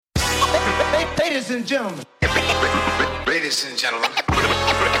Ladies and gentlemen. Ladies and gentlemen.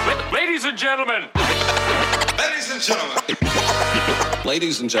 Ladies and gentlemen. Ladies and gentlemen.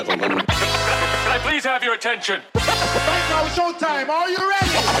 Ladies and gentlemen. Can I please have your attention? Right now, showtime. Are you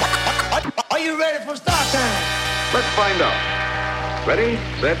ready? Are you ready for start time? Let's find out. Ready,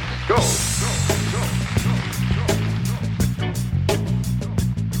 set, go.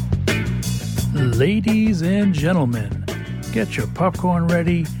 Ladies and gentlemen, get your popcorn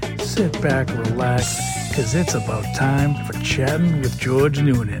ready, sit back, relax, because it's about time for Chatting with George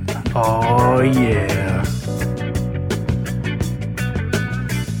Noonan. Oh, yeah.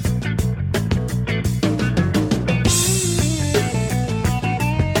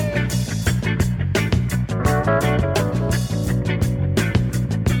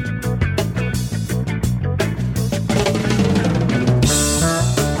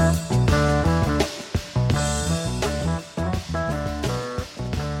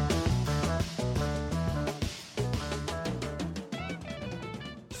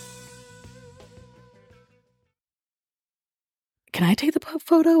 Can I take the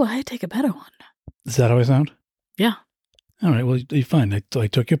photo? I take a better one. Is that how I sound? Yeah. All right, well, you're fine. I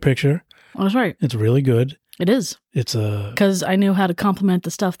took your picture. I was right. It's really good. It is. It's a... Because I knew how to compliment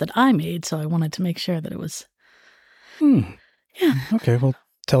the stuff that I made, so I wanted to make sure that it was... Yeah. Okay, well,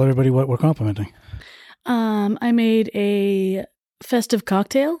 tell everybody what we're complimenting. I made a festive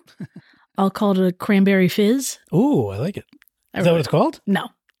cocktail. I'll call it a Cranberry Fizz. Ooh, I like it. Is that what it's called? No.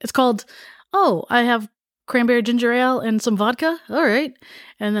 It's called, I have cranberry ginger ale and some vodka. All right.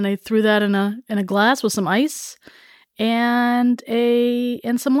 And then I threw that in a glass with some ice and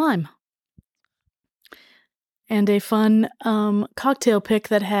some lime. And a fun cocktail pick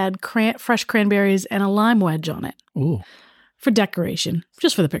that had fresh cranberries and a lime wedge on it. Ooh. For decoration,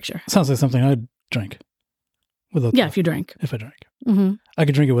 just for the picture. Sounds like something I'd drink. Yeah, if you drank. If I drank. Mm-hmm. I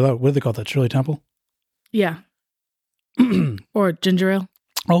could drink it without, what do they call that, Shirley Temple? Yeah. Or ginger ale.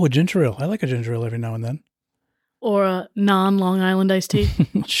 Oh, a ginger ale. I like a ginger ale every now and then. Or a non-Long Island iced tea.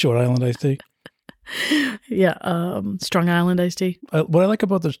 Short Island iced tea. Yeah, Strong Island iced tea. What I like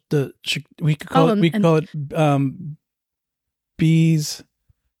about we could call it Bees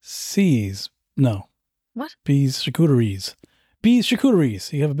Seas. No. What? Bees Charcuteries. Bees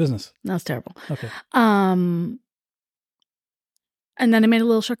Charcuteries. You have a business. That's terrible. Okay. And then I made a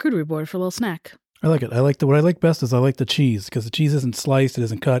little charcuterie board for a little snack. I like it. What I like best is I like the cheese because the cheese isn't sliced, it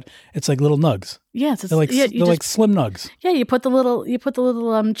isn't cut. It's like little nugs. Yes, they're like slim nugs. Yeah, you put the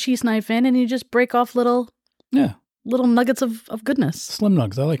little cheese knife in, and you just break off little nuggets of goodness. Slim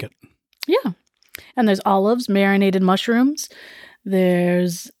nugs. I like it. Yeah, and there's olives, marinated mushrooms.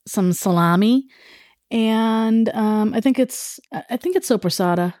 There's some salami, and I think it's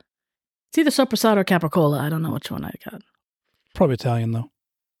soppressata. It's either soppressata or capricola. I don't know which one I got. Probably Italian though.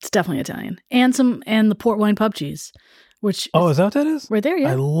 It's definitely Italian. And the port wine pub cheese, which is that what that is? Right there,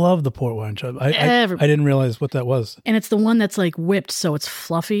 yeah. I love the port wine chub. I didn't realize what that was. And it's the one that's like whipped, so it's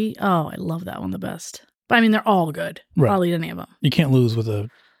fluffy. Oh, I love that one the best. But I mean, they're all good. Right. I'll eat any of them. You can't lose with a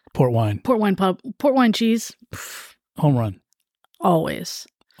port wine. Port wine cheese. Home run. Always.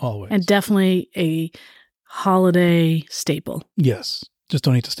 Always. And definitely a holiday staple. Yes. Just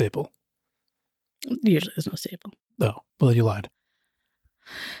don't eat the staple. Usually there's no staple. Oh, well, you lied.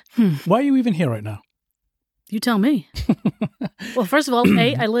 Why are you even here right now? You tell me. Well, first of all,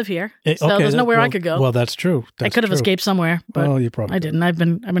 I live here, so there's nowhere I could go. Well, that's true. I could have escaped somewhere, but you probably I didn't. I've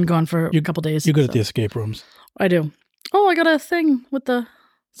been gone for a couple days. You're good at the escape rooms. I do. Oh, I got a thing with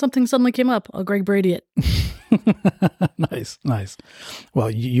something suddenly came up. I'll Greg Brady it. Nice.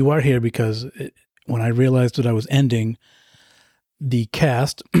 Well, you are here because when I realized that I was ending the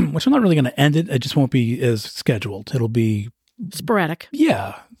cast, which I'm not really going to end it, it just won't be as scheduled. It'll be sporadic.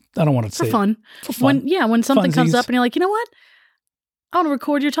 Yeah. I don't want to say for fun. For fun. When something comes up and you're like, you know what? I want to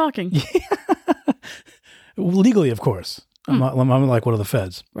record your talking. Legally, of course. I'm like one of the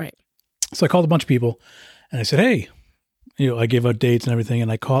feds. Right. So I called a bunch of people and I said, hey, I gave out dates and everything.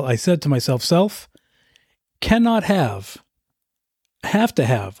 And I said to myself, cannot have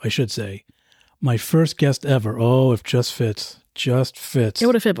I should say, my first guest ever. Oh, if just fits. It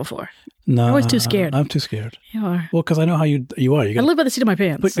would have fit before. No. I'm always too scared. I'm too scared. You are. Well, because I know how you are. I live by the seat of my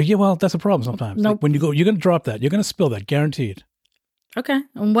pants. But, well, that's a problem sometimes. Nope. Like when you go, you're going to drop that. You're going to spill that, guaranteed. Okay.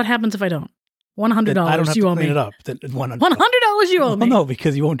 And what happens if I don't? $100 I don't have you to owe clean me. it up. $100 you owe me. Well, no,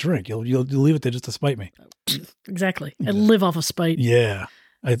 because you won't drink. You'll leave it there just to spite me. Exactly. I live off of spite. Yeah.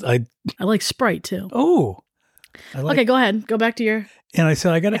 I like Sprite too. Oh. Okay, go ahead. Go back to your And I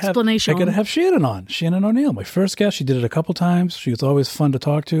said, I got to have Shannon on. Shannon O'Neill, my first guest. She did it a couple times. She was always fun to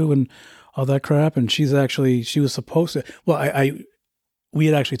talk to and all that crap. And she was supposed to, well, we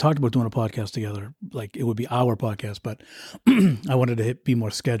had actually talked about doing a podcast together. Like it would be our podcast, but I wanted to be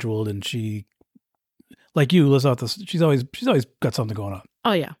more scheduled. And she, like you, lives out this. She's always got something going on.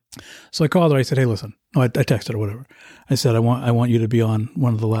 Oh yeah. So I called her. I said, "Hey, listen." No, I texted her, whatever. I said, "I want you to be on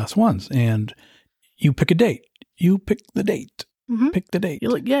one of the last ones, and you pick a date. You pick the date. Pick the date."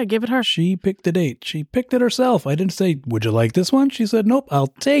 Give it her. She picked the date. She picked it herself. I didn't say, "Would you like this one?" She said, "Nope, I'll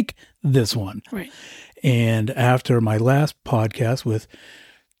take this one." Right. And after my last podcast with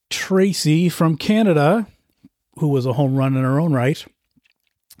Tracy from Canada, who was a home run in her own right,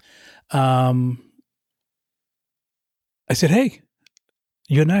 I said, "Hey,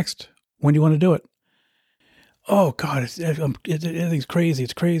 you're next. When do you want to do it?" "Oh God, everything's crazy.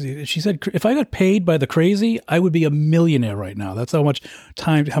 It's crazy." She said, "If I got paid by the crazy, I would be a millionaire right now." That's how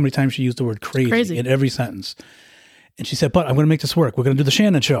many times she used the word crazy in every sentence. And she said, "But I'm going to make this work. We're going to do the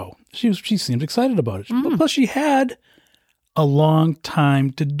Shannon show." She seemed excited about it. But plus, she had a long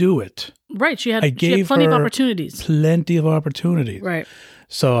time to do it. Right. She had plenty of opportunities. Plenty of opportunities. Right.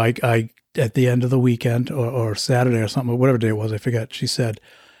 So I at the end of the weekend or Saturday or something, whatever day it was, I forget.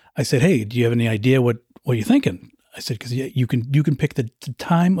 I said, "Hey, do you have any idea what you're thinking?" I said, "Because you can pick the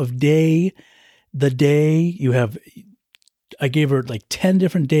time of day, the day you have." I gave her like 10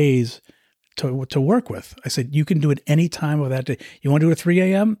 different days to work with. I said, "You can do it any time of that day. You want to do it at 3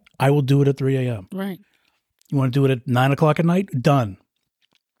 a.m.? I will do it at 3 a.m. Right. You want to do it at 9 o'clock at night? Done."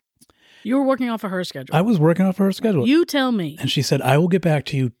 You were working off of her schedule. I was working off her schedule. You tell me. And she said, "I will get back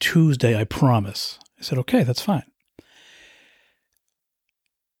to you Tuesday, I promise." I said, "Okay, that's fine."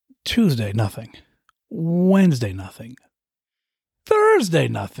 Tuesday, nothing. Wednesday, nothing. Thursday,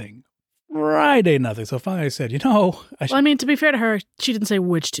 nothing. Friday, nothing. So finally I said, to be fair to her, she didn't say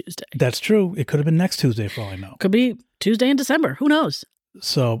which Tuesday. That's true. It could have been next Tuesday for all I know. Could be Tuesday in December. Who knows?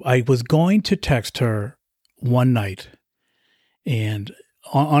 So I was going to text her one night, and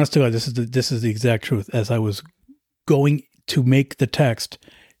honest to God, this is the exact truth. As I was going to make the text,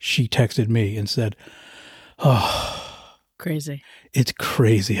 she texted me and said, "Oh, crazy. It's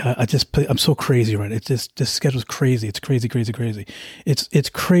crazy. I'm so crazy right now. It's just, this schedule's crazy. It's crazy, crazy, crazy. It's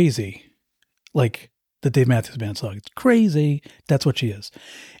crazy." Like the Dave Matthews Band song. It's crazy. That's what she is.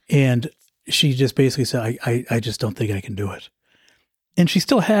 And she just basically said, I just don't think I can do it. And she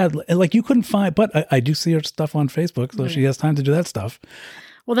still had, like, you couldn't find, but I do see her stuff on Facebook, so she has time to do that stuff.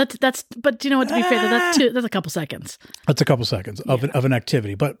 Well, that's, but you know what, to be fair, that's a couple seconds. That's a couple seconds of an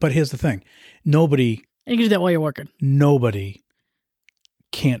activity. But here's the thing. Nobody. And you can do that while you're working. Nobody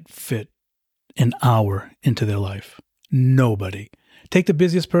can't fit an hour into their life. Nobody. Take the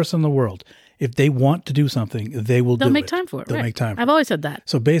busiest person in the world. If they want to do something, they'll do it. They'll make time for it. They'll make time for it. I've always said that.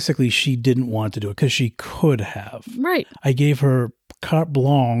 So basically, she didn't want to do it because she could have. Right. I gave her carte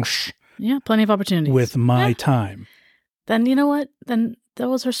blanche. Yeah, plenty of opportunities. With my time. Then you know what? Then that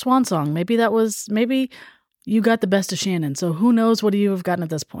was her swan song. Maybe you got the best of Shannon. So who knows what you have gotten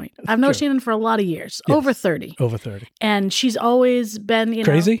at this point? I've known Shannon for a lot of years. Yes. Over 30. Over 30. And she's always been,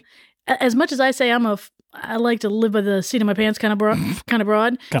 crazy? As much as I say I like to live by the seat of my pants kind of broad.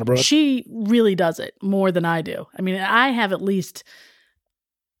 She really does it more than I do. I mean, I have at least,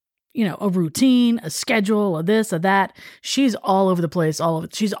 a routine, a schedule, a this, a that. She's all over the place, all of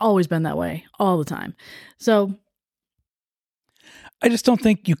it. She's always been that way all the time. So I just don't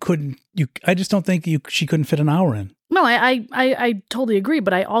think she couldn't fit an hour in. No, I totally agree,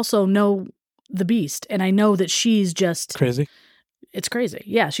 but I also know the beast, and I know that she's just crazy. It's crazy.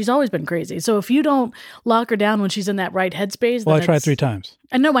 Yeah, she's always been crazy. So if you don't lock her down when she's in that right headspace... Well, I tried 3 times.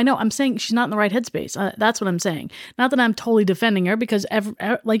 I know. I'm saying she's not in the right headspace. That's what I'm saying. Not that I'm totally defending her because,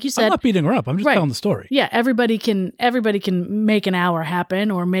 like you said... I'm not beating her up. I'm just telling the story. Yeah, everybody can make an hour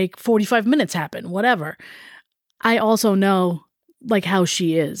happen or make 45 minutes happen, whatever. I also know, like, how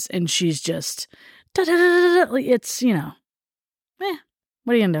she is, and she's just... It's,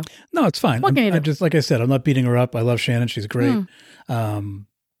 what are you going to do? No, it's fine. What can you do? I'm just, like I said, I'm not beating her up. I love Shannon. She's great. I'll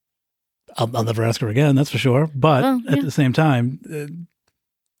never ask her again, that's for sure. But at the same time,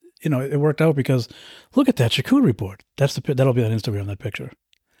 it worked out because look at that charcuterie board. That'll be on Instagram, that picture.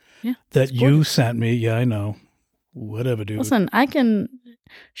 Yeah. That you sent me. Yeah, I know. Whatever, dude. Listen, I can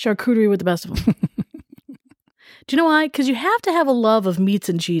charcuterie with the best of them. Do you know why? Because you have to have a love of meats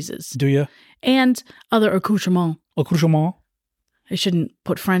and cheeses. Do you? And other accoutrements. Accoutrement? I shouldn't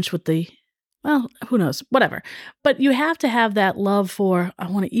put French with who knows? Whatever. But you have to have that love for, I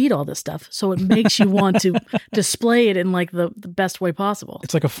want to eat all this stuff. So it makes you want to display it in like the best way possible.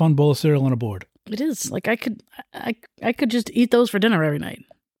 It's like a fun bowl of cereal on a board. It is. Like I could just eat those for dinner every night.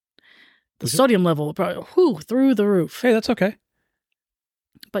 The sodium level will probably through the roof. Hey, that's okay.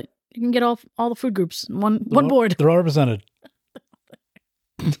 But you can get all the food groups in one board. They're all represented.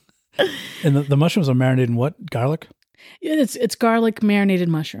 And the mushrooms are marinated in what? Garlic? It's garlic marinated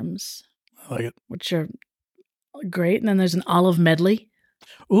mushrooms, I like it. which are great. And then there's an olive medley.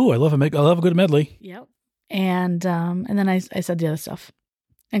 Ooh, I love a good medley. Yep. And then I said the other stuff.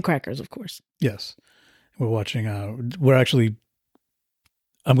 And crackers, of course. Yes. We're watching, I'm going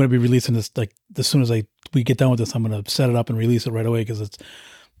to be releasing this, like, as soon as we get done with this, I'm going to set it up and release it right away because we're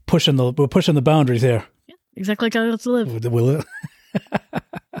pushing the boundaries here. Yeah, exactly like I like to live. Will it?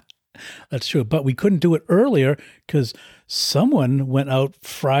 That's true. But we couldn't do it earlier because someone went out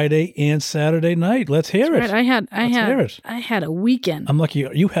Friday and Saturday night. Let's hear it. Right. Hear it. I had a weekend. I'm lucky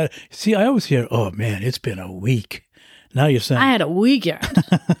you had. See, I always hear, "Oh man, it's been a week." Now you're saying I had a weekend.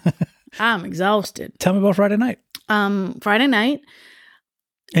 I'm exhausted. Tell me about Friday night. Friday night.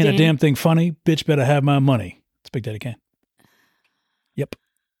 Ain't a damn thing funny. Bitch better have my money. It's Big Daddy Kane. Yep.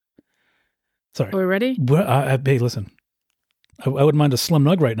 Sorry. Are we ready? Well, hey, listen. I wouldn't mind a Slim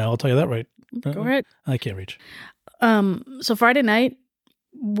Nug right now. I'll tell you that right. Go ahead. I can't reach. So Friday night,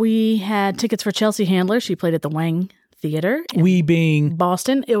 we had tickets for Chelsea Handler. She played at the Wang Theater. We being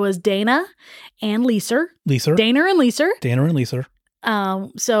Boston. It was Dana and Lisa. Lisa. Dana and Lisa. Dana and Lisa.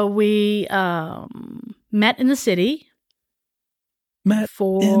 So we met in the city. Met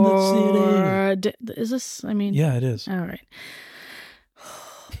in the city. Is this? I mean, yeah, it is. All right.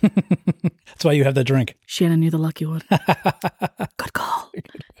 That's why you have that drink. Shannon, you're the lucky one. Good call.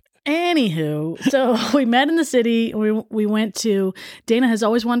 Anywho, so we met in the city. We went to, Dana has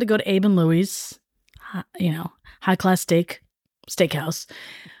always wanted to go to Abe and Louie's, high class steakhouse.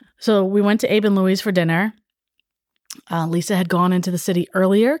 So we went to Abe and Louie's for dinner. Lisa had gone into the city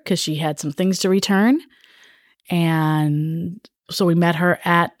earlier because she had some things to return. And so we met her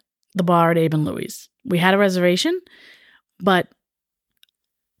at the bar at Abe and Louie's. We had a reservation, but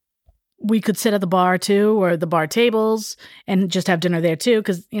we could sit at the bar too, or the bar tables, and just have dinner there too,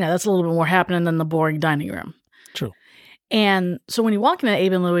 because that's a little bit more happening than the boring dining room. True. And so when you walk into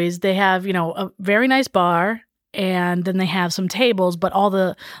Abe and Louie's, they have a very nice bar, and then they have some tables, but all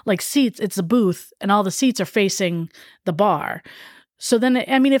the seats, it's a booth, and all the seats are facing the bar. So then,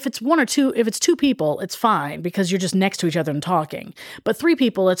 if it's if it's two people, it's fine because you're just next to each other and talking. But three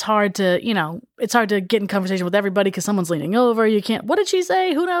people, it's hard to get in conversation with everybody because someone's leaning over. You can't, what did she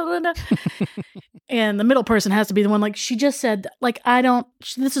say? Who knows? And the middle person has to be the one, she just said,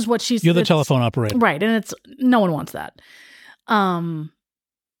 this is what she's. You're the telephone operator. Right. And no one wants that.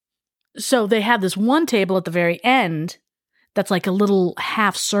 So they have this one table at the very end that's like a little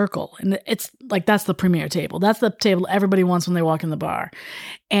half circle. And it's that's the premier table. That's the table everybody wants when they walk in the bar.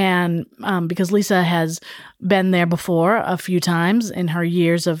 And because Lisa has been there before a few times in her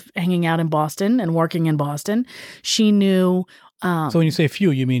years of hanging out in Boston and working in Boston, she knew. So when you say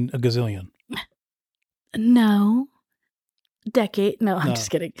few, you mean a gazillion? No. Decade. No, I'm just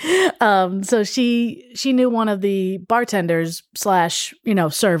kidding. So she knew one of the bartenders /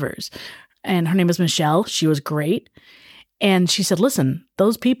 servers. And her name is Michelle. She was great. And she said, listen,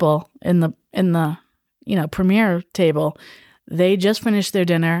 those people in the premier table, they just finished their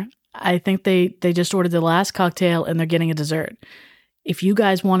dinner. I think they just ordered the last cocktail and they're getting a dessert. If you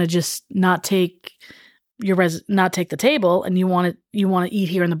guys want to just not take the table and you want to eat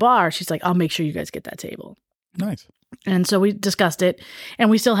here in the bar, she's like, I'll make sure you guys get that table. Nice. And so we discussed it, and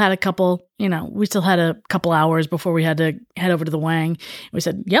we still had a couple hours before we had to head over to the Wang. We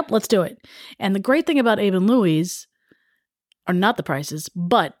said, yep, let's do it. And the great thing about Abe and Louie's, are not the prices,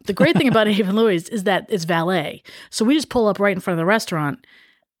 but the great thing about Abe and Louie's is that it's valet. So we just pull up right in front of the restaurant,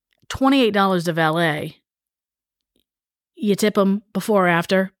 $28 to valet. You tip them before or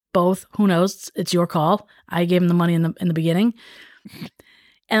after, both. Who knows? It's your call. I gave them the money in the beginning.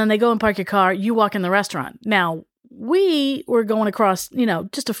 And then they go and park your car. You walk in the restaurant. Now, we were going across,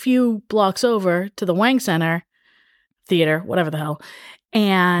 just a few blocks over to the Wang Center Theater, whatever the hell.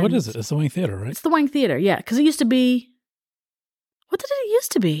 And what is it? It's the Wang Theater, right? It's the Wang Theater, yeah. Because it used to be, what did it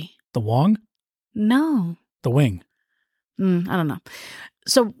used to be? The Wong? No. The Wing? I don't know.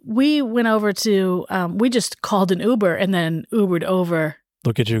 So we went over to, we just called an Uber and then Ubered over.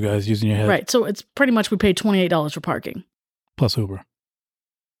 Look at you guys using your head. Right. So it's pretty much we paid $28 for parking. Plus Uber,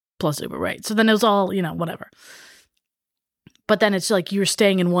 right. So then it was all, whatever. But then it's like you're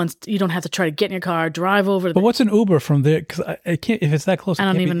staying in one, you don't have to try to get in your car, drive over. But what's an Uber from there? Because I can't, if it's that close, I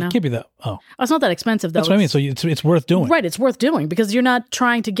don't even know. It can't be that. Oh, it's not that expensive though. That's what I mean. So it's worth doing. Right. It's worth doing because you're not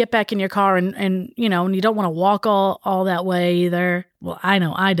trying to get back in your car and you don't want to walk all that way either. Well, I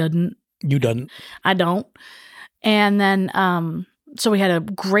know I didn't. You didn't. I don't. And then, so we had a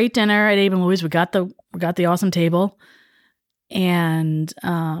great dinner at Abe and Louie's. We got the awesome table, and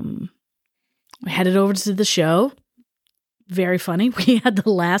we headed over to the show. very funny. We had the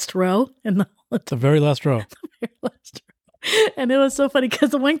last row in the The very last row. very last row. And it was so funny because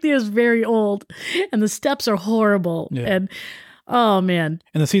the Wink Theater is very old and the steps are horrible. Yeah. And oh man.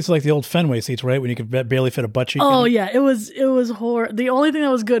 And the seats are like the old Fenway seats, right? When you could barely fit a butt cheek. Oh in it. yeah, it was horrible. The only thing that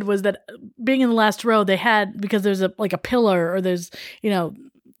was good was that being in the last row, they had, because there's a pillar, or there's, the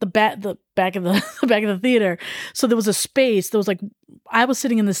back of the back of the theater. So there was a space. There was I was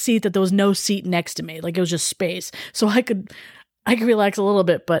sitting in the seat that there was no seat next to me. Like, it was just space. So I could relax a little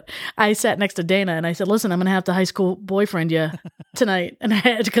bit, but I sat next to Dana and I said, listen, I'm going to have to high school boyfriend you tonight. And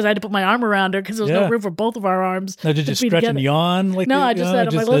because I had to put my arm around her because there was no room for both of our arms. Now, did you stretch and yawn? No, I just said,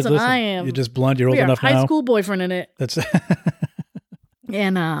 I'm like, listen, I am. You're just blunt. You're old we are enough high now. school boyfriend in it. That's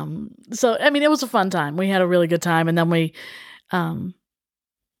And so, I mean, it was a fun time. We had a really good time. And then we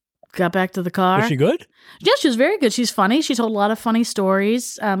got back to the car. Was she good? Yeah, she was very good. She's funny. She told a lot of funny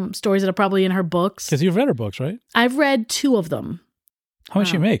stories, stories that are probably in her books. Because you've read her books, right? I've read 2 of them. How much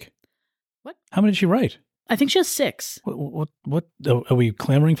did she make? What? How many did she write? I think she has 6. What are we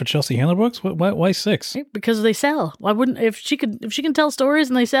clamoring for Chelsea Handler books? Why 6? Because they sell. Why wouldn't, if she can tell stories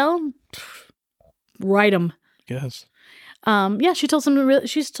and they sell, write them. Yes. Yeah, she told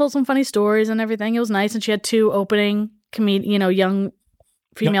some funny stories and everything. It was nice, and she had 2 opening young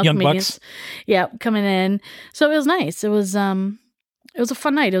female young comedians. bucks. Yeah, coming in. So it was nice. It was a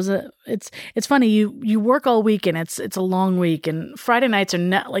fun night. It's funny. You work all week, and it's a long week, and Friday nights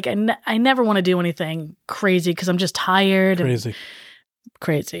are I never want to do anything crazy because I'm just tired.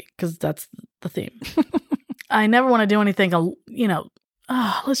 Crazy because that's the theme. I never want to do anything. I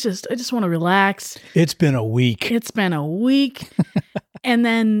just want to relax. It's been a week. And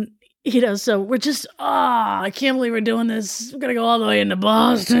then, so we're just, I can't believe we're doing this. We're going to go all the way into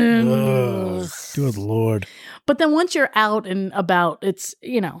Boston. Good Lord. But then once you're out and about, it's,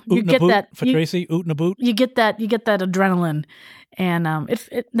 you Oot get that. For Tracy, oot in a boot. You get that adrenaline. And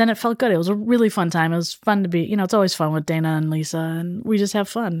then it felt good. It was a really fun time. It was fun to be, it's always fun with Dana and Lisa, and we just have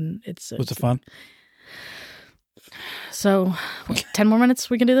fun. Was it fun? So, 10 more minutes,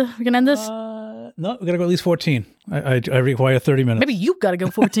 we can end this? No, we got to go at least 14. I require 30 minutes. Maybe you got to go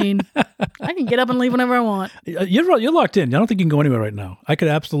 14. I can get up and leave whenever I want. You're locked in. I don't think you can go anywhere right now. I could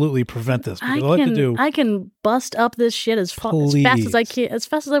absolutely prevent this. I can bust up this shit as fast as I can, as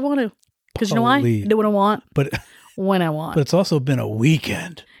fast as I want to. Because you know why? I do what I want, but when I want. But it's also been a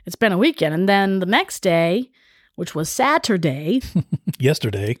weekend. It's been a weekend. And then the next day, which was Saturday.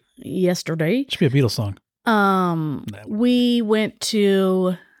 Yesterday. Should be a Beatles song.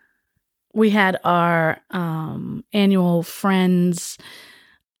 We had our annual Friends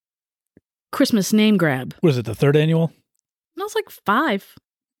Christmas name grab. What is it, the 3rd annual? No, it's like 5.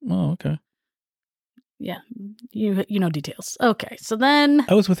 Oh, okay. Yeah, you know details. Okay, so then...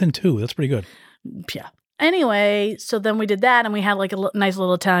 I was within 2. That's pretty good. Yeah. Anyway, so then we did that, and we had like a nice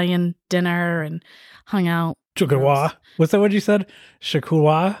little Italian dinner and hung out. Chocolat. What's that word you said?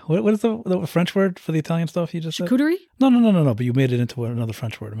 Chocolat? What is the French word for the Italian stuff you just said? Charcuterie? No. But you made it into another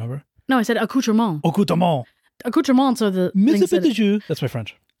French word, remember? No, I said accoutrement. Accoutrement. Accoutrements are the things that... That's my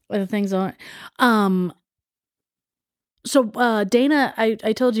French. Are the things on. So Dana,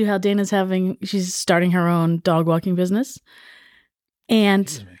 I told you how Dana's she's starting her own dog walking business.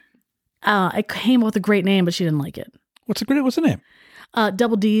 And I came up with a great name, but she didn't like it. What's the name?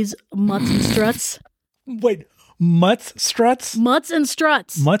 Double D's Mutts and Struts. Wait, Mutts Struts? Mutts and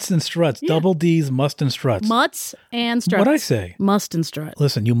Struts. Mutts and Struts. Yeah. Double D's Must and Struts. Mutts and Struts. What'd I say? Must and Strut.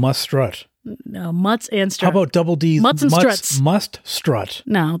 Listen, you must strut. No, Mutts and Strut. How about Double D's Mutts and Struts? Must strut.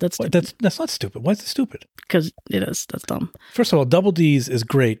 No, that's stupid. That's not stupid. Why is it stupid? Because it is. That's dumb. First of all, Double D's is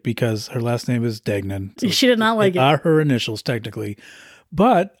great because her last name is Degnan. So she did not like it. Are her initials technically.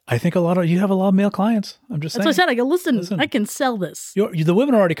 But I think you have a lot of male clients. I'm just saying. That's what I said. I go, listen, I can sell this. The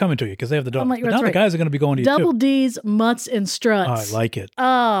women are already coming to you because they have the dogs. Like, but now the guys are going to be going to you Double too. D's, Mutts, and Struts. Oh, I like it.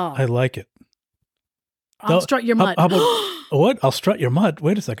 Oh. I like it. I'll strut your mutt. How about, what? I'll strut your mutt?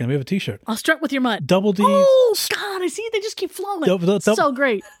 Wait a second. We have a t-shirt. I'll strut with your mutt. Double D's. Oh, God. I see. They just keep flowing. So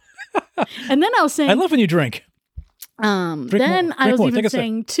great. And then I was saying. I love when you drink. Then I was even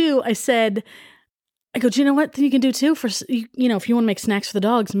saying too, I go, do you know what thing you can do too for, if you want to make snacks for the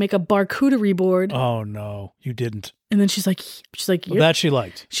dogs, make a barcuterie board. Oh no, you didn't. And then she's like, yep. Well, that she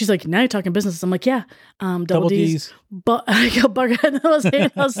liked. She's like, now you're talking business. I'm like, yeah. Double D's. But I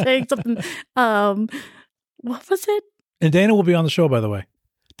was saying something. What was it? And Dana will be on the show, by the way.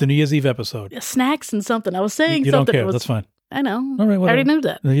 The New Year's Eve episode. Snacks and something. I was saying you something. You don't care. That's fine. I know. All right, I already knew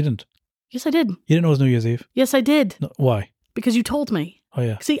that. No, you didn't. Yes, I did. You didn't know it was New Year's Eve? Yes, I did. No, why? Because you told me. Oh,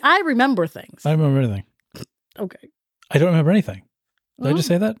 yeah. See, I remember things. I remember anything. Okay. I don't remember anything. Did I just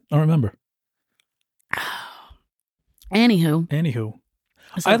say that? I don't remember. Anywho.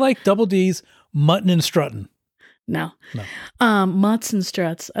 I like Double D's mutton and strutting. No. Mutts and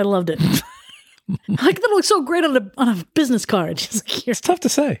struts. I loved it. Like that looks so great on a business card. Just like, It's tough to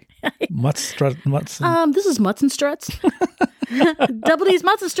say. Mutts. And... this is Mutts and Struts. Double D's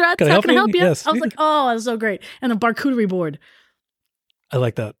Mutts and Struts. Can I How can I help you? Yes. I was like, oh, that's so great. And a barcooterie board. I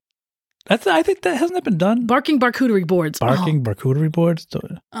like that. I think that hasn't that been done. Barking barcooterie boards. Barcooterie boards.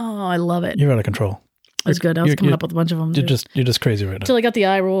 Oh, I love it. You're out of control. That's good. I was coming up with a bunch of them. You're just crazy right now. Until I got the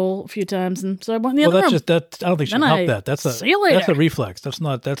eye roll a few times, and so I went in the other room. I don't think she can help that. That's see you later. That's a reflex. That's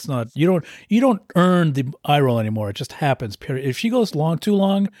not. You don't earn the eye roll anymore. It just happens. Period. If she goes too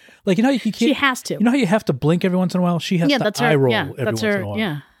long, like you can't. She has to. You know how you have to blink every once in a while. She has to eye roll every once in a while.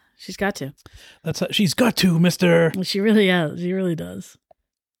 Yeah, she's got to. She's got to, Mister. She really has. She really does.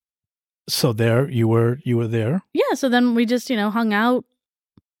 So there you were there. Yeah. So then we just hung out.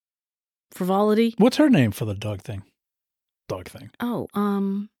 Frivolity. What's her name for the dog thing? Oh,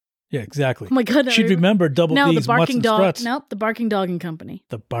 yeah, exactly. Oh my God. She'd remember Double D's Mutts and Struts. Nope, the Barking Dogging Company.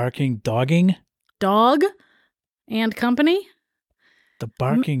 The Barking Dogging? Dog and Company? The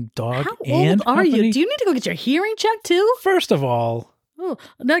Barking Dog How and old are Company? you? Do you need to go get your hearing checked too? First of all. Oh,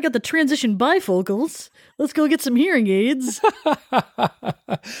 now I got the transition bifocals. Let's go get some hearing aids.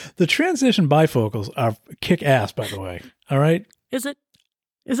 The transition bifocals are kick ass, by the way. All right?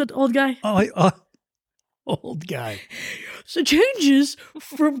 Is it old guy? Old guy. So changes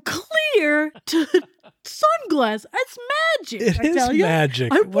from clear to sunglass. That's magic. It is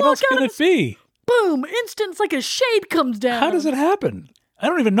magic. What else can it be? Boom! Instant, it's like a shade comes down. How does it happen? I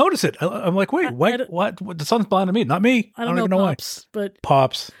don't even notice it. I'm like, wait, what? The sun's blinding me, not me. I don't even know Pops, why. But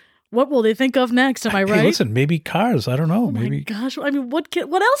Pops. What will they think of next? Am I right? Hey, listen, maybe cars. I don't know. Oh maybe. My gosh! I mean,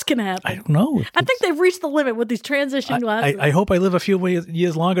 what else can happen? I don't know. I think they've reached the limit with these transition glasses. I hope I live a few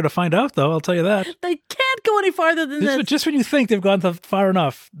years longer to find out, though. I'll tell you that. They can't go any farther than this. Just when you think they've gone far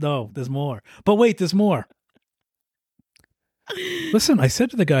enough, no, there's more. But wait, there's more. Listen, I said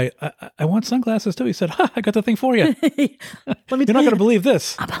to the guy, I want sunglasses too. He said, I got the thing for you. You're not going to believe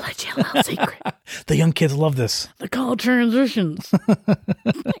this. I'm going to let you a little secret. The young kids love this. They're called transitions.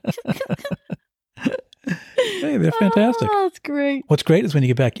 Hey, they're fantastic. Oh, that's great. What's great is when you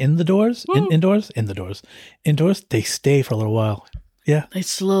get back indoors, they stay for a little while. Yeah. They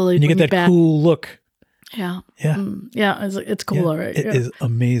slowly and you get that cool look. Yeah. Yeah. Yeah. It's cool. All right. It is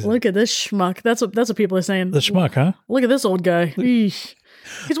amazing. Look at this schmuck. That's what people are saying. The schmuck, huh? Look at this old guy. Eesh.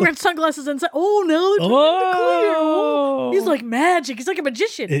 He's wearing sunglasses inside. Oh, no. They're clear. Oh. He's like magic. He's like a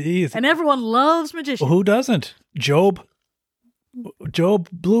magician. It is. And everyone loves magicians. Well, who doesn't? Job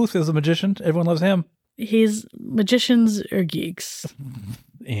Bluth is a magician. Everyone loves him. Magicians are geeks.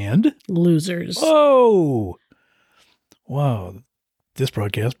 And? Losers. Oh. Wow. This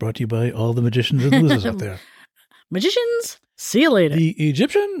broadcast brought to you by all the magicians and losers out there. Magicians, see you later. The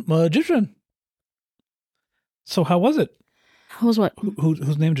Egyptian magician. So how was it? How was what?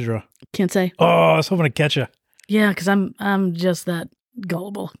 Whose name did you draw? Can't say. Oh, I was hoping to catch you. Yeah, because I'm just that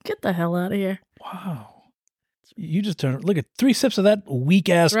gullible. Get the hell out of here. Wow. You just look at 3 sips of that weak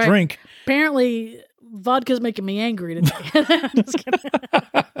ass drink. Apparently, vodka's making me angry today. Just kidding.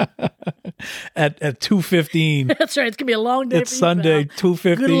 At 2:15. That's right. It's gonna be a long day. It's Sunday,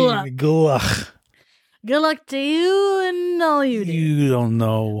 2:15. Good luck. Good luck to you and all you do. You don't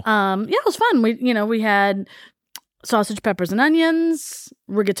know. Yeah, it was fun. We had sausage, peppers, and onions,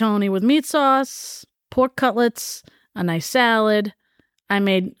 rigatoni with meat sauce, pork cutlets, a nice salad. I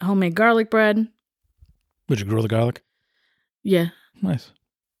made homemade garlic bread. Did you grill the garlic? Yeah. Nice.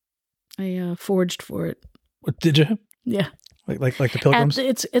 I foraged for it. What, did you? Yeah. Like the Pilgrims?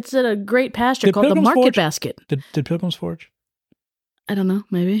 It's at a great pasture called the Market Basket. Did Pilgrims forage? I don't know.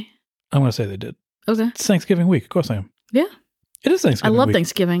 Maybe. I'm going to say they did. Okay. It's Thanksgiving week. Of course I am. Yeah. It is Thanksgiving week. I love week.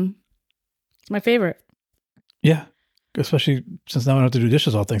 Thanksgiving. It's my favorite. Yeah. Especially since now I don't have to do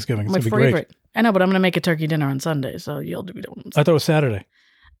dishes all Thanksgiving. It's going to be great. I know, but I'm going to make a turkey dinner on Sunday, so you'll do it. I thought it was Saturday.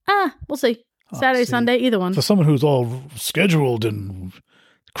 We'll see. Saturday, Sunday, either one. For someone who's all scheduled and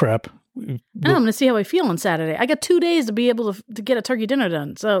crap. I'm going to see how I feel on Saturday. I got 2 days to be able to get a turkey dinner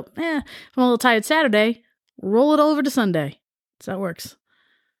done. So, if I'm a little tired Saturday, roll it over to Sunday. That's how it works.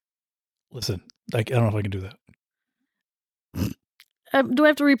 Listen, I don't know if I can do that. Do I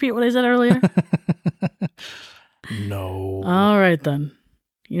have to repeat what I said earlier? No. All right, then.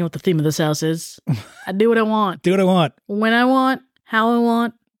 You know what the theme of this house is. I do what I want. Do what I want. When I want, how I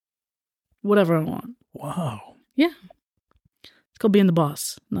want, whatever I want. Wow. Yeah. It's called being the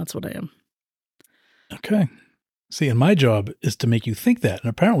boss. And that's what I am. Okay. See, and my job is to make you think that. And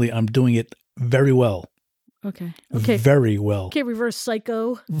apparently I'm doing it very well. Okay. Very well. Okay, reverse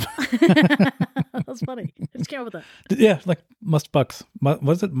psycho. That's funny. I just came up with that. Yeah, like Must Bucks.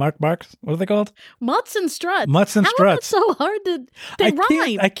 Was it Mark Marks? What are they called? Mutts and struts. Mutts and How struts. is that so hard to... They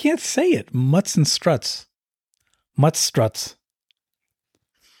rhyme. I can't say it. Mutts and struts. Mutts struts.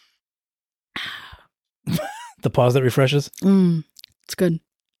 The pause that refreshes. It's good.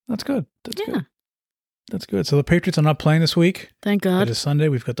 That's good. That's Yeah. good. That's good. So the Patriots are not playing this week. Thank God. It is Sunday.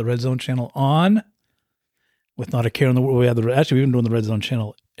 We've got the Red Zone channel on with not a care in the world. We've been doing the Red Zone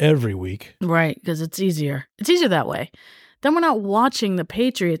channel every week. Right, because it's easier. It's easier that way. Then we're not watching the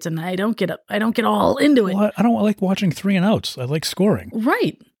Patriots, and I don't get all into it. Well, I don't like watching 3 and outs. I like scoring.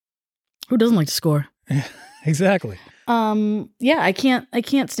 Right. Who doesn't like to score? Exactly. Yeah, I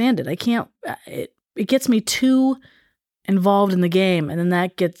can't stand it. I can't. It gets me too involved in the game, and then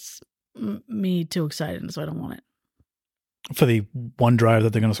that gets me too excited, and so I don't want it. For the one drive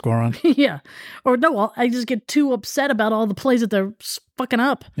that they're going to score on? Yeah. Or no, I just get too upset about all the plays that they're fucking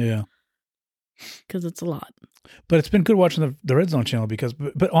up. Yeah. Because it's a lot. But it's been good watching the Red Zone channel because,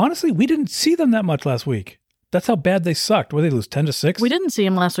 but honestly, we didn't see them that much last week. That's how bad they sucked. What did they lose, 10-6? We didn't see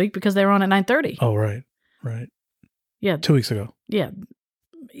them last week because they were on at 9:30. Oh, right. Right. Yeah. 2 weeks ago. Yeah.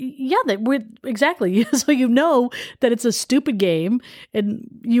 Yeah, exactly. So you know that it's a stupid game and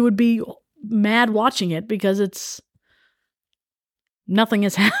you would be mad watching it because nothing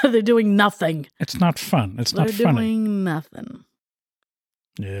is they're doing nothing. It's not fun. They're not funny. They're doing nothing.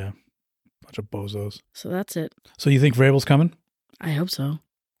 Yeah. Bunch of bozos. So that's it. So you think Vrabel's coming? I hope so.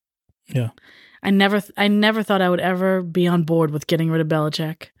 Yeah. I never thought I would ever be on board with getting rid of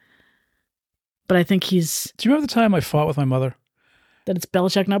Belichick. But I think he's... Do you remember the time I fought with my mother? That it's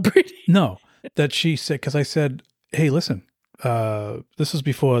Belichick, not Brady? No. That she said, because I said, hey, listen, this was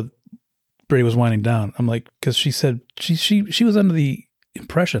before Brady was winding down. I'm like, because she said, she was under the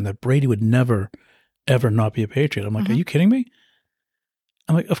impression that Brady would never, ever not be a Patriot. I'm like, Are you kidding me?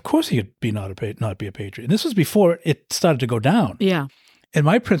 I'm like, of course he could be not be a Patriot. And this was before it started to go down. Yeah. And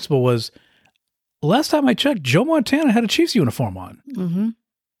my principle was, last time I checked, Joe Montana had a Chiefs uniform on. Mm-hmm.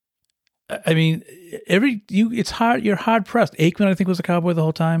 I mean, it's hard. You're hard pressed. Aikman, I think, was a Cowboy the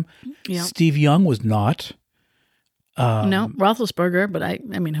whole time. Yeah. Steve Young was not. No, Roethlisberger, but I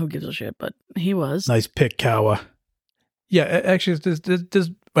mean, who gives a shit? But he was. Nice pick, Cowa. Yeah, actually,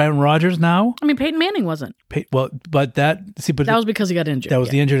 does Aaron Rodgers now? I mean, Peyton Manning wasn't. But that was because he got injured. That was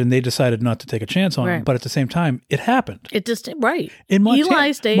the injured, and they decided not to take a chance on him. But at the same time, it happened. It just right. In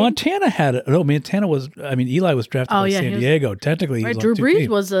Eli stayed. Montana had it. No, Montana was. I mean, Eli was drafted by San Diego. Technically, he was Drew Brees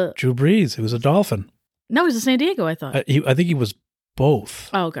was Drew Brees. He was a Dolphin. No, he was a San Diego. I thought. I think he was both.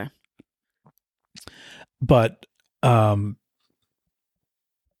 Oh, okay. But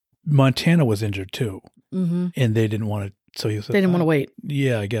Montana was injured too, and they didn't want to. So he said, they didn't want to wait.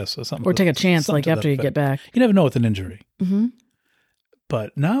 Yeah, I guess or something. Or take a chance, like after you get back. You never know with an injury. Mm-hmm.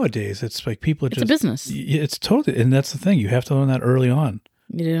 But nowadays, it's like people are it's a business. It's totally, and that's the thing. You have to learn that early on.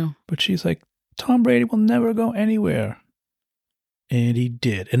 You do. But she's like, Tom Brady will never go anywhere, and he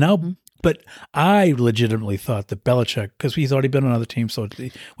did. And now, but I legitimately thought that Belichick, because he's already been on other teams, so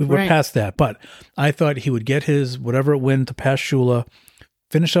we're past that. But I thought he would get his whatever win to pass Shula.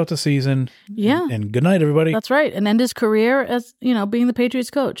 Finish out the season. Yeah. And good night, everybody. That's right. And end his career as, being the Patriots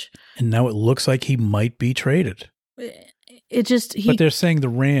coach. And now it looks like he might be traded. But they're saying the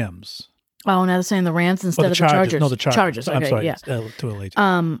Rams. Oh, now they're saying the Rams instead of the Chargers. No, the Chargers. Okay, I'm sorry. Yeah. Too late.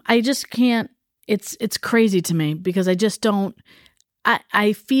 I just can't. It's crazy to me because I just don't.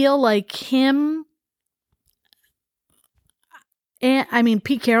 I feel like him. And I mean,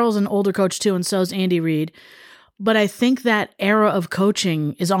 Pete Carroll's an older coach too, and so is Andy Reid. But I think that era of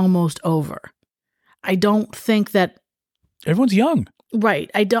coaching is almost over. I don't think that everyone's young.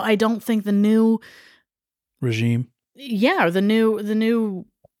 Right. I don't think the new regime. Yeah, or the new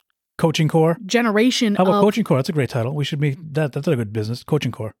coaching core generation. How about coaching core? That's a great title. We should make that. That's a good business.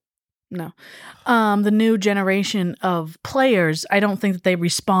 Coaching core. No, the new generation of players. I don't think that they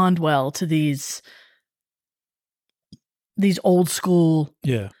respond well to these old school.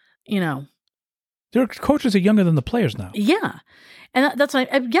 Yeah. Their coaches are younger than the players now. Yeah. And that's like,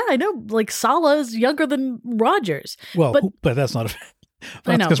 I know, like Saleh is younger than Rodgers. Well, but that's not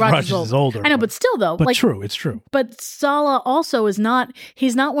I know, because Rodgers is older. I know, but still though. But it's true. But Saleh also is not,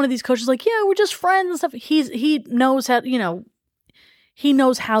 he's not one of these coaches like, yeah, we're just friends and stuff. He knows how, he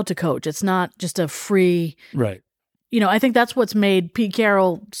knows how to coach. It's not just a free. Right. I think that's what's made Pete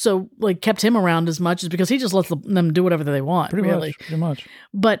Carroll kept him around as much is because he just lets them do whatever they want. Pretty much.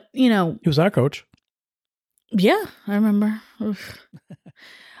 But, he was our coach. Yeah, I remember. Oof.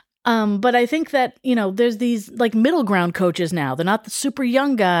 But I think that, there's these like middle ground coaches now. They're not the super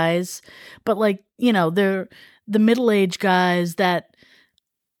young guys, but like, they're the middle-aged guys that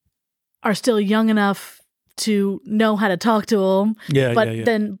are still young enough to know how to talk to them. Yeah,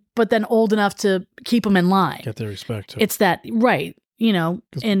 But then old enough to keep them in line. Get their respect. Too. It's that, right.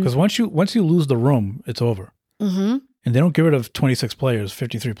 Because once you lose the room, it's over. Mm-hmm. And they don't get rid of 26 players,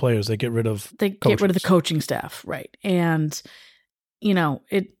 53 players. They get rid of get rid of the coaching staff, right? And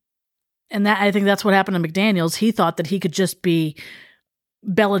that I think that's what happened to McDaniels. He thought that he could just be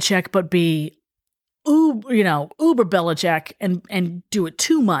Belichick, but be uber Belichick and do it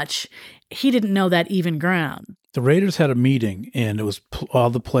too much. He didn't know that even ground. The Raiders had a meeting, and it was all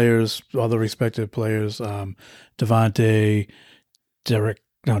the players, all the respective players, Devontae,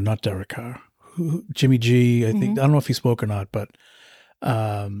 not Derek Carr. Jimmy G, I think. I don't know if he spoke or not, but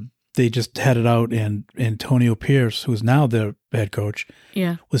they just had it out, and Antonio Pierce, who's now their head coach,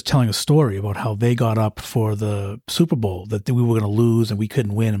 was telling a story about how they got up for the Super Bowl, that we were going to lose and we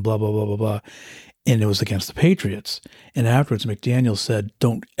couldn't win and blah, blah, blah, blah, blah. And it was against the Patriots. And afterwards, McDaniel said,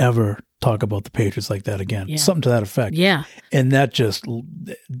 don't ever talk about the Patriots like that again. Yeah. Something to that effect. Yeah. And that just,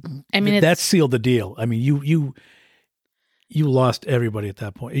 that sealed the deal. I mean, you lost everybody at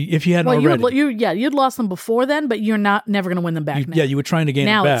that point. If you hadn't already. You'd lost them before then, but you're never going to win them back now. Yeah, you were trying to gain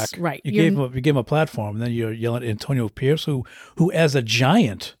them back. Right. You gave him a platform, and then you're yelling at Antonio Pierce, who as a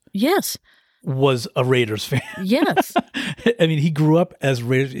Giant, yes, was a Raiders fan. Yes. I mean, he grew up as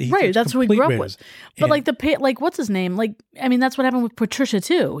Raiders. Right, that's who he grew up with. But what's his name? That's what happened with Patricia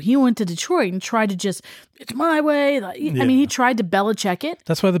too. He went to Detroit and tried to just, it's my way. I mean, he tried to Belichick it.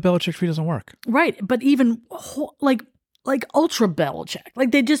 That's why the Belichick tree doesn't work. Right, but even like ultra Belichick.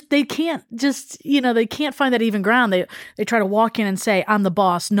 Like they can't they can't find that even ground. They try to walk in and say, I'm the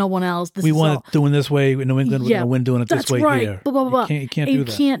boss, no one else. We want it doing this way in New England, we're going to win doing it this way here. Blah, blah, blah. You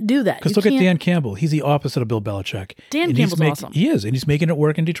can't do that. Because look at Dan Campbell. He's the opposite of Bill Belichick. Dan Campbell's awesome. He is, and he's making it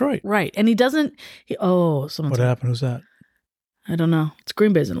work in Detroit. Right. And he doesn't what happened? Who's that? I don't know. It's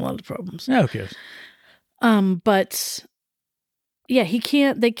Green Bay's in a lot of problems. Yeah, who cares? But yeah,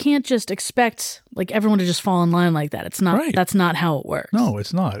 they can't just expect like everyone to just fall in line like that. It's not, right. That's not how it works. No,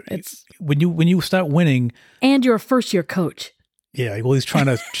 it's not. It's when you start winning. And you're a first year coach. Yeah. Well, he's trying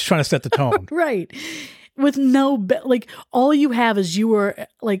to set the tone. Right. With all you have is you were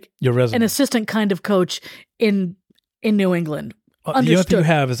your resume. An assistant kind of coach in New England. The only thing you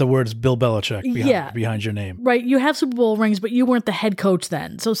have is the words Bill Belichick behind your name. Right. You have Super Bowl rings, but you weren't the head coach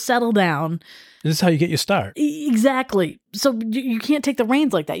then. So settle down. This is how you get your start. Exactly. So you can't take the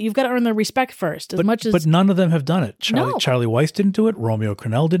reins like that. You've got to earn their respect first. But none of them have done it. Charlie Weiss didn't do it. Romeo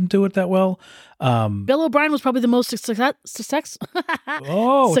Crennel didn't do it that well. Bill O'Brien was probably the most successful.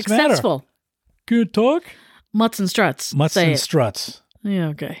 Good talk. Mutts and struts. Struts. Yeah,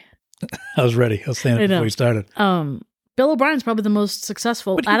 okay. I was ready. I was saying it before you started. Bill O'Brien's probably the most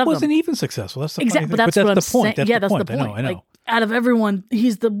successful out of them. But he wasn't even successful. That's the funny thing. But that's what the point. That's the point. I know. Like, out of everyone,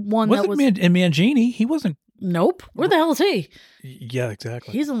 he's the one that was... And Mangini, he wasn't... Nope. Where the hell is he? Yeah,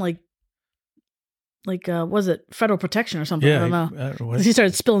 exactly. He's in was it federal protection or something? Yeah, I don't know. He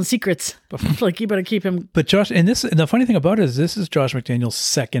started spilling secrets. Like, you better keep him... But Josh, and the funny thing about it is this is Josh McDaniel's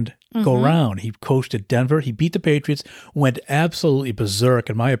second go-round. He coached at Denver. He beat the Patriots, went absolutely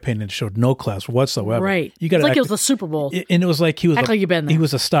berserk, in my opinion, showed no class whatsoever. Right. It was the Super Bowl. And it was like he was... Act like you've been there. He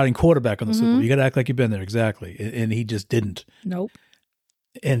was a starting quarterback on the Super Bowl. You got to act like you've been there, exactly. And he just didn't. Nope.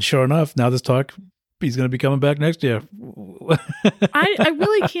 And sure enough, now this talk, he's going to be coming back next year. I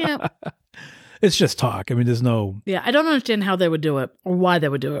really can't... It's just talk. I mean, there's no... Yeah, I don't understand how they would do it or why they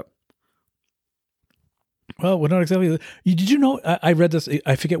would do it. Well, we're not exactly... Did you know, I read this,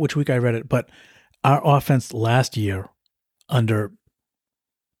 I forget which week I read it, but our offense last year under...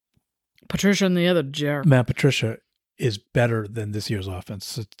 Patricia and the other Jer. Matt Patricia is better than this year's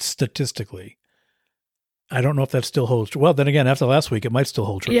offense, statistically. I don't know if that still holds true. Well, then again, after last week, it might still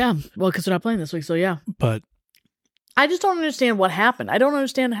hold true. Yeah, well, because they're not playing this week, so yeah. But... I just don't understand what happened. I don't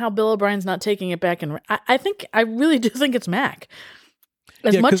understand how Bill O'Brien's not taking it back. And I really do think it's Mac.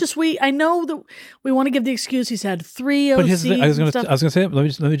 As much as I know that we want to give the excuse he's had 3 OCs. But here's the thing, I was going to say,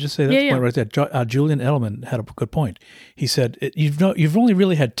 let me just say that point right there. Julian Edelman had a good point. He said, you've only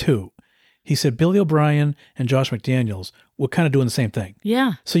really had 2. He said Billy O'Brien and Josh McDaniels were kind of doing the same thing.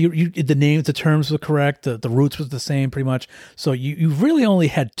 Yeah. So the names, the terms were correct. The roots was the same pretty much. So you've really only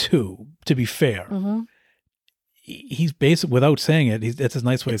had 2, to be fair. Mm-hmm. He's basically, without saying it, that's a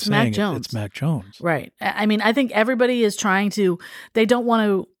nice way of saying it. It's Mac Jones. Right. I mean, I think everybody is trying to, they don't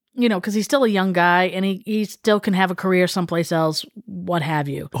want to, because he's still a young guy and he still can have a career someplace else, what have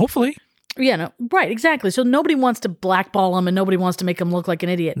you. Hopefully. Yeah, no, right, exactly. So nobody wants to blackball him and nobody wants to make him look like an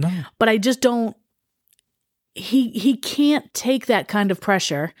idiot. No. But I just don't. He can't take that kind of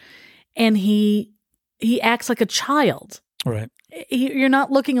pressure, and he acts like a child. Right. You're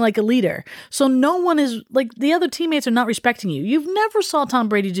not looking like a leader. So no one is like the other teammates are not respecting you. You've never saw Tom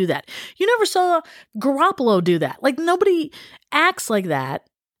Brady do that. You never saw Garoppolo do that. Like nobody acts like that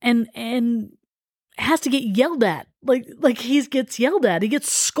and has to get yelled at. Like he gets yelled at. He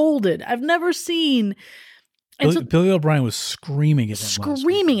gets scolded. I've never seen Billy O'Brien was screaming at him.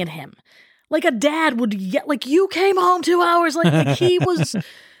 Screaming at him. Like a dad would yell, like you came home 2 hours like he was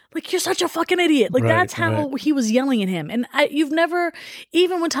like, you're such a fucking idiot. Like, that's how he was yelling at him. And you've never,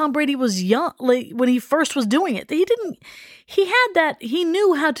 even when Tom Brady was young, like when he first was doing it, he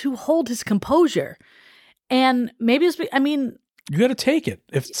knew how to hold his composure. And maybe you got to take it.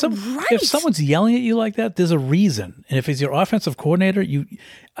 If someone's yelling at you like that, there's a reason. And if he's your offensive coordinator,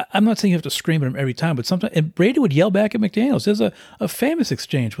 I'm not saying you have to scream at him every time, but sometimes, and Brady would yell back at McDaniels. There's a famous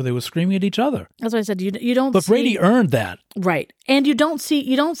exchange where they were screaming at each other. That's what I said. You don't. But Brady earned that, right? And you don't see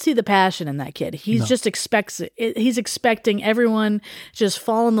the passion in that kid. He just expects it. He's expecting everyone just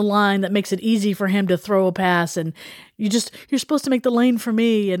fall in the line that makes it easy for him to throw a pass, and you're supposed to make the lane for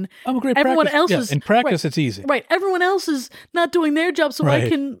me. And I'm a great everyone practice. else is in practice. Right, it's easy, right? Everyone else is not doing their job, so I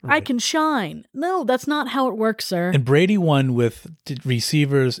can shine. No, that's not how it works, sir. And Brady won with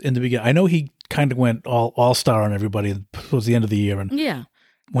receivers in the beginning. I know he kind of went all-star on everybody towards the end of the year and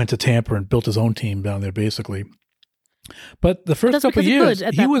went to Tampa and built his own team down there, basically. But the first couple of years,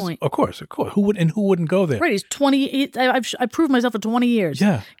 he was, point. Of course. Who wouldn't go there? Right, he's 20. I've proved myself for 20 years.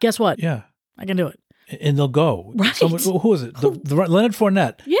 Yeah. Guess what? Yeah. I can do it. And they'll go. Right. Who was it? The Leonard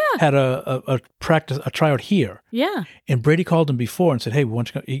Fournette had a tryout here. Yeah. And Brady called him before and said, "Hey, we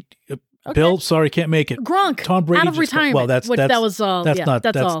want you to go." Okay. Bill, sorry, can't make it. Gronk, Tom Brady out of retirement. Well, that's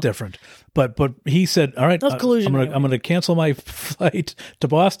different. But he said, "All right, collusion. I'm going to cancel my flight to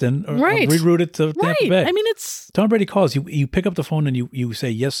Boston, or reroute it to Tampa Bay." I mean, it's Tom Brady calls you. You pick up the phone and you say,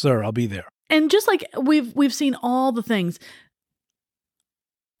 "Yes, sir, I'll be there." And just like we've seen all the things.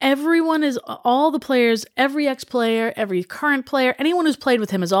 Everyone is all the players, every ex-player, every current player, anyone who's played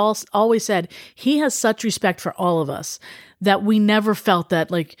with him has always said he has such respect for all of us that we never felt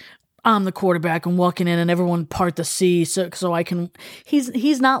that like. I'm the quarterback and walking in and everyone part the sea so I can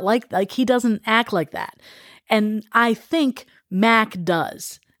he's not like he doesn't act like that. And I think Mac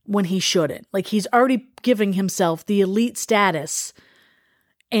does when he shouldn't. Like he's already giving himself the elite status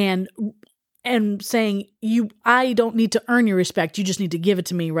and saying I don't need to earn your respect. You just need to give it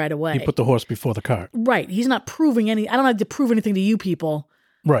to me right away. You put the horse before the cart. Right. He's not proving I don't have to prove anything to you people.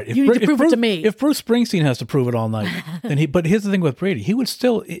 Right. You need to prove it to me. If Bruce Springsteen has to prove it all night, then but here's the thing with Brady. He would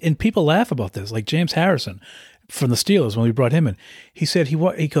still, and people laugh about this, like James Harrison from the Steelers when we brought him in. He said he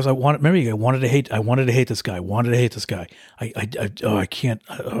goes, I wanted to hate this guy. I can't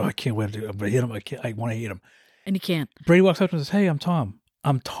wait to hit him. I want to hate him. And you can't. Brady walks up and says, "Hey, I'm Tom.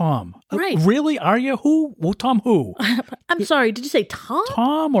 I'm Tom." Right. Really? Are you? Who? Well, Tom who? I'm sorry. Did you say Tom?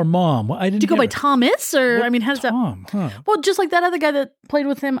 Tom or Mom? I didn't. Did you go by Thomas or what, how does Tom? That? Huh. Well, just like that other guy that played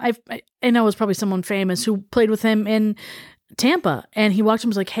with him, I know it was probably someone famous who played with him in Tampa, and he walked up and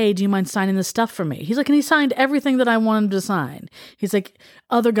was like, "Hey, do you mind signing this stuff for me?" He's like, and he signed everything that I wanted him to sign. He's like,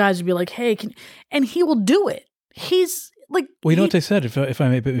 other guys would be like, "Hey, and he will do it." He's like, well, you know what they said? If I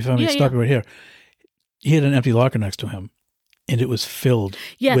may stop you right here, he had an empty locker next to him. And it was filled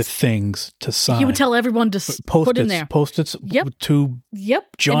with things to sign. He would tell everyone to put in there. Post-its to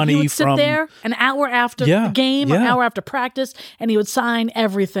Johnny and he would sit there an hour after the game, an hour after practice, and he would sign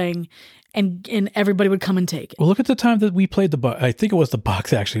everything, and everybody would come and take it. Well, look at the time that we played I think it was the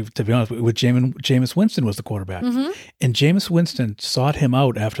Bucs, actually, to be honest, with Jameis Winston was the quarterback. Mm-hmm. And Jameis Winston sought him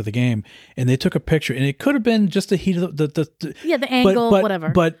out after the game, and they took a picture. And it could have been just the heat of the angle, whatever.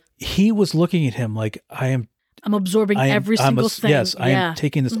 But he was looking at him like, I'm absorbing every single thing. Yes, I am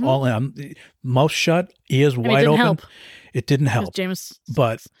taking this all in. I'm mouth shut, ears wide open. Help. It didn't help. James,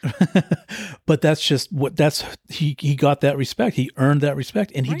 but that's just he got that respect. He earned that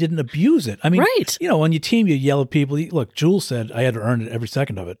respect, and he didn't abuse it. I mean, on your team, you yell at people. Look, Jules said I had to earn it every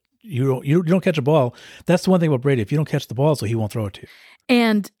second of it. You don't catch a ball. That's the one thing about Brady. If you don't catch the ball, so he won't throw it to you.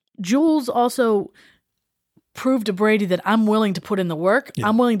 And Jules also prove to Brady that I'm willing to put in the work. Yeah.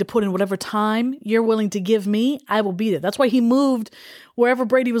 I'm willing to put in whatever time you're willing to give me. I will be there. That's why he moved wherever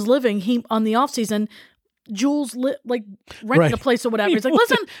Brady was living. On the off season, Jules rented a place or whatever. He's like,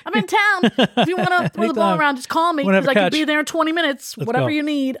 "Listen, I'm in town. If you want to throw the ball around, just call me because I can be there in 20 minutes. Whatever you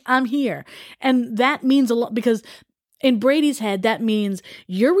need, I'm here." And that means a lot because in Brady's head, that means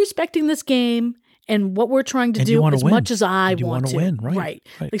you're respecting this game And what we're trying to And you do wanna as win. much as I And you want wanna to win, right, Right.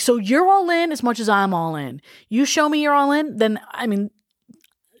 right. Like, so you're all in as much as I'm all in. You show me you're all in, then I mean,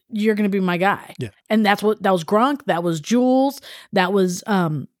 you're going to be my guy. Yeah. And that was Gronk. That was Jules. That was,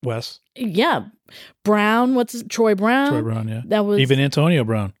 Wes. yeah. Brown. Troy Brown. Troy Brown, yeah. That was Even Antonio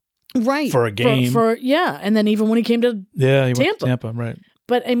Brown. right for a game. Yeah. And then even when he came to, Yeah, he went Tampa. to Tampa, right.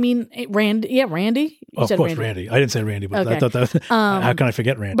 but I mean, Randy. You Oh, of said course, Randy. I didn't say Randy, but I Okay. thought that was, how can I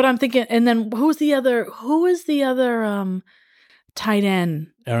forget Randy? But I'm thinking, and then who is the other tight end?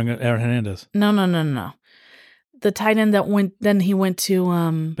 Aaron Hernandez, No. The tight end he went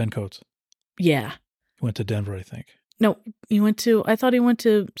to, Ben Coates. yeah. He went to Denver, I think. No, I thought he went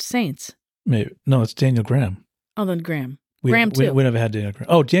to Saints. Maybe. No, it's Daniel Graham. Oh, then Graham. We Graham too. never had Daniel Graham.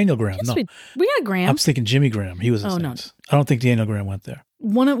 Oh, Daniel Graham. Yes, No. we had Graham. I was thinking Jimmy Graham. He was in Oh, no. Saints. I don't think Daniel Graham went there.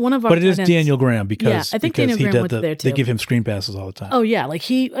 One of our But it is tight ends- Daniel Graham because, Yeah, I think because Daniel he Graham did went there, they too. give him screen passes all the time. Oh yeah, like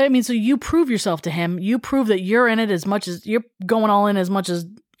so you prove yourself to him. You prove that you're in it as much as you're going all in as much as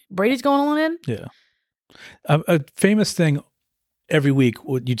Brady's going all in. Yeah. A famous thing every week,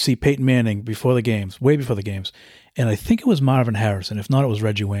 you'd see Peyton Manning before the games, way before the games, and I think it was Marvin Harrison. If not, it was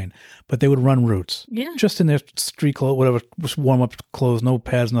Reggie Wayne. But they would run routes. Yeah. Just in their street clothes, whatever, just warm-up clothes, no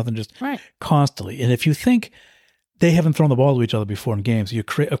pads, nothing, just Right. constantly. And if you think they haven't thrown the ball to each other before in games,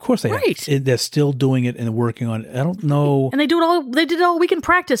 of course they Right. have. They're still doing it and working on it. I don't know. And they did it all week in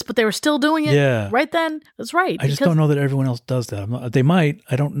practice, but they were still doing it. Yeah. Right then. That's right. I just don't know that everyone else does that. They might.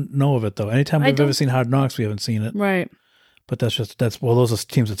 I don't know of it, though. Anytime we've ever seen Hard Knocks, we haven't seen it. Right. But those are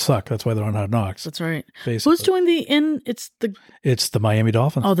teams that suck. That's why they're on Hard Knocks. That's right. Basically. Who's doing It's the Miami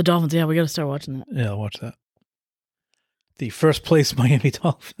Dolphins. Oh, the Dolphins. Yeah, we got to start watching that. Yeah, I'll watch that. The first place Miami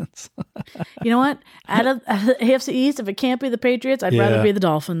Dolphins. You know what? Out of AFC East, if it can't be the Patriots, I'd rather be the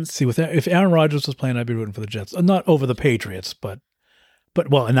Dolphins. See, if Aaron Rodgers was playing, I'd be rooting for the Jets. Not over the Patriots, but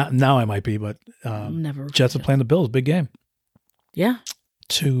now I might be. But Never. Jets are playing the Bills. Big game. Yeah.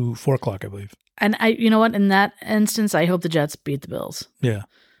 4:00, I believe. And you know what? In that instance, I hope the Jets beat the Bills. Yeah.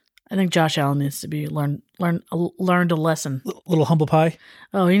 I think Josh Allen needs to be learned a lesson. Little humble pie.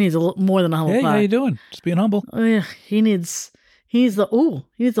 Oh, he needs more than a humble Hey, pie. how you doing? Just being humble. Oh, yeah, he needs the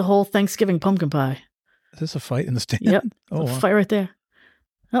whole Thanksgiving pumpkin pie. Is this a fight in the stand? Yep. Oh, wow. Fight right there.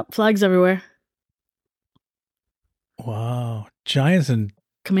 Oh, flags everywhere. Wow. Giants and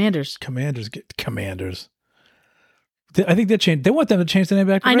Commanders. Commanders. I think they want them to change the name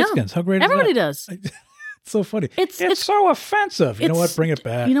back to I know. Redskins. How great Everybody is that? does. It's so funny. It's so offensive. You know what? Bring it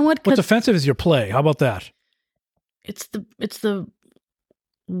back. You know what? What's offensive is your play. How about that? It's the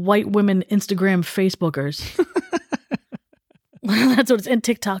white women Instagram Facebookers. That's what it's and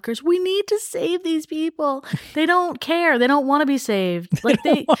TikTokers. We need to save these people. They don't care. They don't want to be saved. Like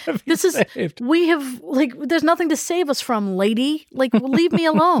we have there's nothing to save us from, lady. Like leave me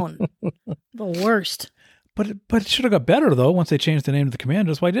alone. The worst. But it should have got better though once they changed the name to the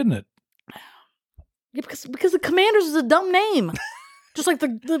Commanders. Why didn't it? Yeah, because the Commanders is a dumb name. Just like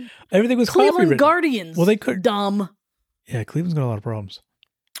the everything was Cleveland Guardians. Well, they could dumb. Yeah, Cleveland's got a lot of problems.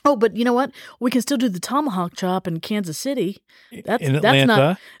 Oh, but you know what? We can still do the tomahawk chop in Kansas City. In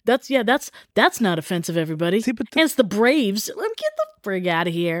Atlanta. That's not offensive, everybody. See, and it's the Braves. Get the frig out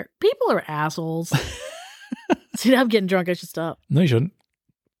of here. People are assholes. See, I'm getting drunk. I should stop. No, you shouldn't.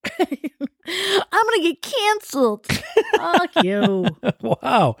 I'm gonna get canceled. Fuck you.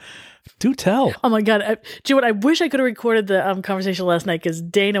 Wow. Do tell. Oh my god. Do you know what? I wish I could have recorded the conversation last night because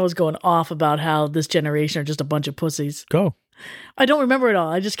Dana was going off about how this generation are just a bunch of pussies. Go. I don't remember it all.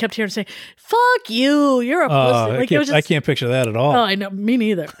 I just kept hearing saying, "Fuck you, you're a pussy." I can't picture that at all. Oh, I know. Me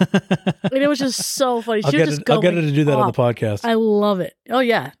neither. And it was just so funny. I'll get her to do that on the podcast. I love it. Oh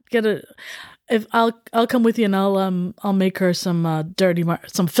yeah, get it. If I'll come with you and I'll make her some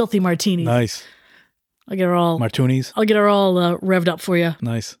some filthy martinis. Nice. I'll get her all martinis. I'll get her all revved up for you.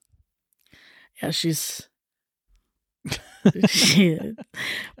 Nice. Yeah, she's.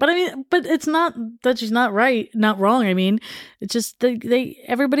 But I mean, but it's not that she's not wrong. I mean, it's just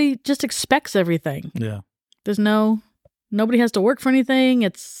everybody just expects everything. Yeah. Nobody has to work for anything.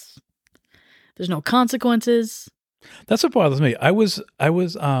 There's no consequences. That's what bothers me. I was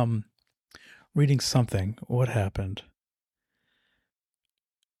reading something. What happened?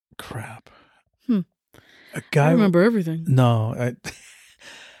 Crap. A guy. I remember everything. No,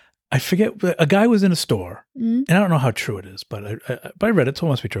 I forget. A guy was in a store, Mm-hmm. and I don't know how true it is, but I read it, so it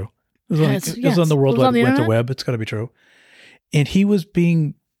must be true. It was on the World Wide Web. It's got to be true. And he was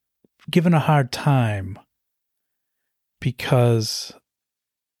being given a hard time because,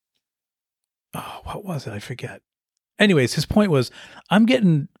 what was it? I forget. Anyways, his point was, I'm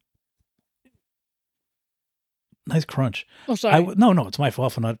getting nice crunch. Oh, sorry. No, it's my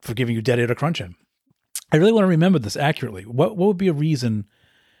fault for not giving you dead air to crunch him. I really want to remember this accurately. What would be a reason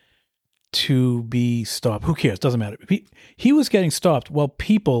to be stopped? Who cares? Doesn't matter. He was getting stopped while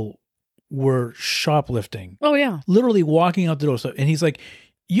people were shoplifting. Oh yeah. Literally walking out the door. So, and he's like,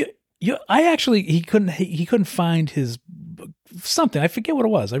 he couldn't find his something. I forget what it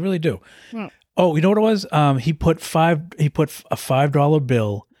was. I really do. Oh, you know what it was? He put a $5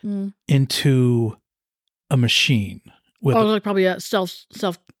 bill into a machine with like probably a self.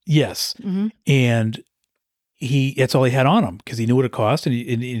 Yes. Mm-hmm. And that's all he had on him because he knew what it cost, and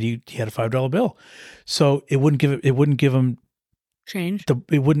he had a $5 bill, so it wouldn't give him change.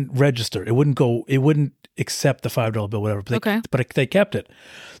 It wouldn't register. It wouldn't accept the $5 bill, whatever. But but they kept it.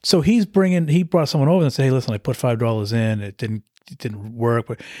 So he brought someone over and said, "Hey, listen, I put $5 in. It didn't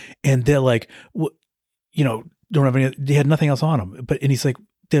work." And they're like, don't have any. They had nothing else on them. And he's like,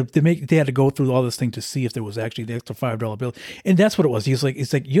 they had to go through all this thing to see if there was actually the extra $5 bill. And that's what it was. He's like,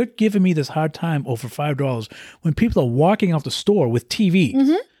 you're giving me this hard time over $5 when people are walking out the store with TVs.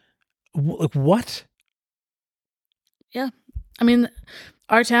 Mm-hmm. Like, what? Yeah. I mean,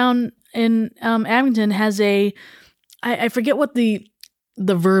 our town in Abington has I forget what the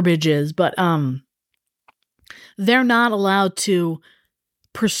verbiage is, but they're not allowed to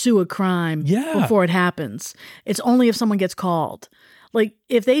pursue a crime before it happens. It's only if someone gets called. Like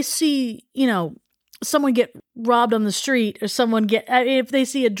if they see, someone get robbed on the street or if they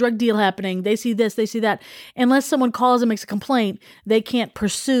see a drug deal happening, they see this, they see that. Unless someone calls and makes a complaint, they can't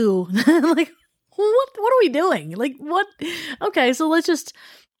pursue. Like, what are we doing? Like, what? Okay, so it's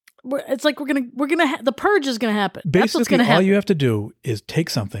like the purge is going to happen. Basically, that's what's going to happen. All you have to do is take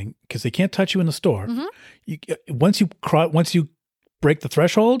something because they can't touch you in the store. Mm-hmm. Once you break the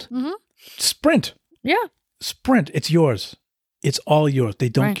threshold, sprint. Yeah. Sprint. It's yours. It's all yours. They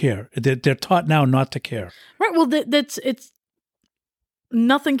don't care. They're taught now not to care. Right. Well, it's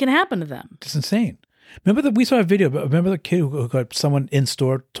nothing can happen to them. It's insane. Remember we saw a video. Remember the kid who got someone in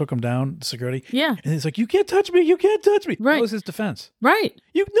store, took him down, security? Yeah. And he's like, you can't touch me. You can't touch me. Right. That was his defense. Right.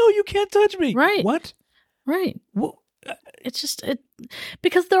 You can't touch me. Right. What? Right. Well, it's just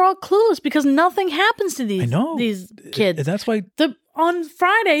because they're all clueless because nothing happens to these kids. And that's why on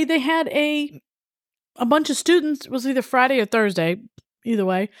Friday they had a bunch of students. It was either Friday or Thursday. Either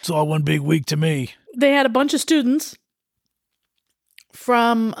way, it's all one big week to me. They had a bunch of students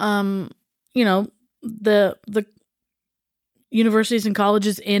from the universities and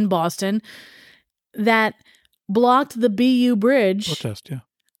colleges in Boston that blocked the BU Bridge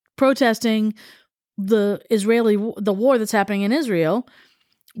protesting the war that's happening in Israel,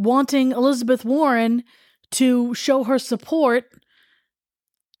 wanting Elizabeth Warren to show her support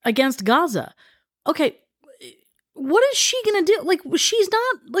against Gaza. Okay, what is she going to do? Like, she's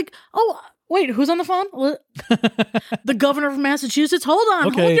not like, oh, wait, who's on the phone? The governor of Massachusetts. Hold on.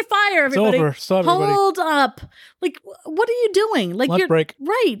 Okay. Hold your fire, everybody. It's over. Stop, everybody. Hold up. Like, what are you doing? Like, Lunch break.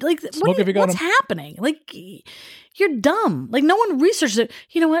 Right. Like, what's happening? Like, you're dumb. Like, no one researched it.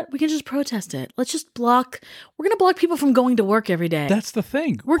 You know what? We can just protest it. We're going to block people from going to work every day. That's the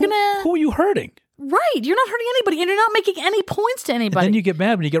thing. Who are you hurting? Right. You're not hurting anybody, and you're not making any points to anybody. And then you get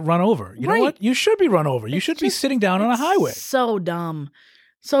mad when you get run over. You know what? You should be run over. You should be sitting down on a highway. So dumb.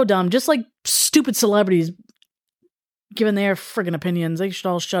 So dumb. Just like stupid celebrities giving their friggin' opinions. They should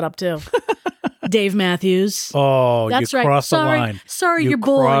all shut up too. Dave Matthews. Oh, that's you right. crossed the line. Sorry, you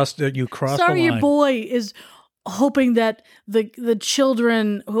crossed the line. Sorry, your boy is hoping that the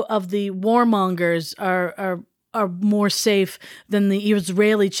children of the warmongers are more safe than the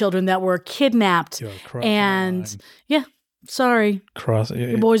Israeli children that were kidnapped. And sorry.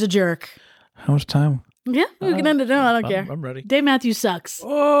 Your boy's a jerk. How much time? Yeah, we can end it now. I don't care. I'm ready. Dave Matthews sucks.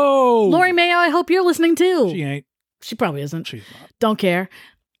 Oh! Lori Mayo, I hope you're listening too. She ain't. She probably isn't. She's not. Don't care.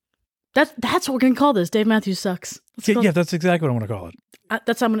 That's what we're gonna call this. Dave Matthews sucks. Yeah, that's exactly what I'm gonna call it.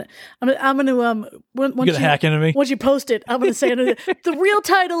 I'm gonna once you gonna hack into me? Once you post it, I'm gonna say the real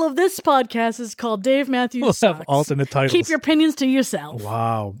title of this podcast is called Dave Matthews Sucks. Have alternate titles. Keep your opinions to yourself.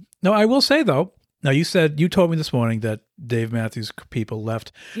 Wow. No, I will say though. Now you told me this morning that Dave Matthews people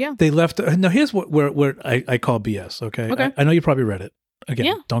left. Yeah. They left. Now here's where I call BS. Okay. I know you probably read it.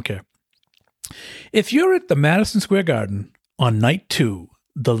 Again, don't care. If you're at the Madison Square Garden on night 2,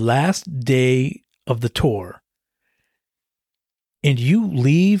 the last day of the tour, and you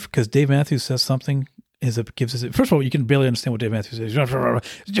leave because Dave Matthews says something, first of all, you can barely understand what Dave Matthews says.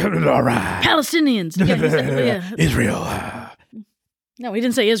 Palestinians. Yeah. Israel. No, he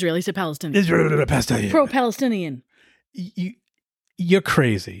didn't say Israel. He said Palestinian. Israel. Pro-Palestinian. You're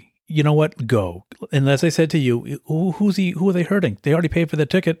crazy. You know what? Go. And as I said to you, who are they hurting? They already paid for their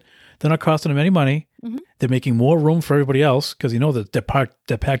ticket. They're not costing them any money. Mm-hmm. They're making more room for everybody else because you know that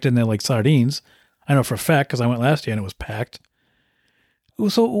they're packed in there like sardines. I know for a fact because I went last year and it was packed.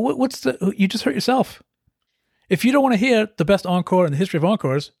 So what's you just hurt yourself. If you don't want to hear the best encore in the history of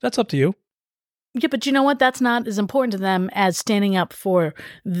encores, that's up to you. Yeah, but you know what? That's not as important to them as standing up for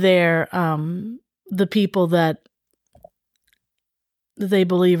their the people that they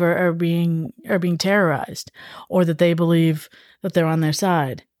believe are being terrorized, or that they believe that they're on their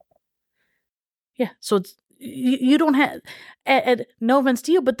side. Yeah, so it's you don't have. No offense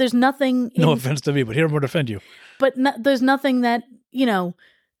to you, but there's nothing. No offense to me, but here I'm going to defend you. But there's nothing that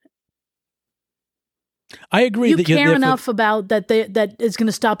I agree you that care enough about that is going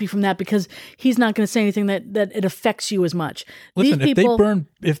to stop you from that, because he's not going to say anything that it affects you as much. Listen, These people,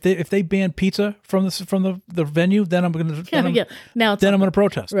 if they ban pizza from the venue, then I'm going to Now I'm going to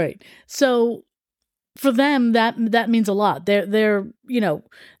protest. Right. So for them, that means a lot. They're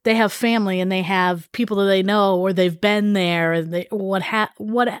they have family and they have people that they know or they've been there, and they what have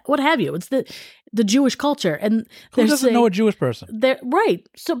you. It's the Jewish culture, and who doesn't know a Jewish person? They're right.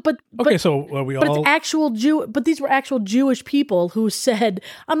 So, so are we but all? It's actual But these were actual Jewish people who said,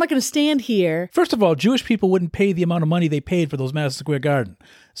 "I'm not going to stand here." First of all, Jewish people wouldn't pay the amount of money they paid for those Madison Square Garden.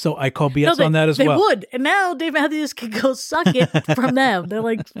 So I call BS on that as well. They would, and now Dave Matthews can go suck it from them. They're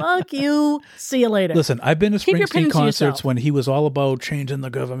like, "Fuck you, see you later." Listen, I've been to Springsteen concerts when he was all about changing the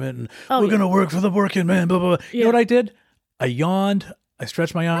government and we're going to work for the working man. Blah blah blah. You know what I did? I yawned. I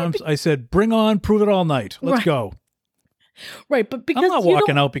stretched my arms. I said, "Bring on, prove it all night. Let's go." Right, but because I'm not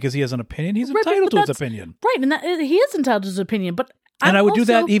walking out because he has an opinion. He's entitled to his opinion. Right, and he is entitled to his opinion. But I would do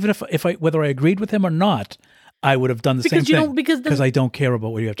that even if I whether I agreed with him or not. I would have done the same thing because I don't care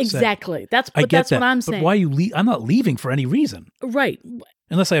about what you have to say. Exactly. That's what I'm saying. But why I'm not leaving for any reason. Right.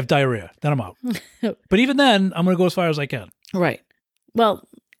 Unless I have diarrhea, then I'm out. But even then, I'm going to go as far as I can. Right. Well,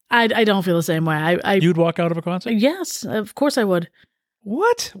 I don't feel the same way. You'd walk out of a concert? Yes, of course I would.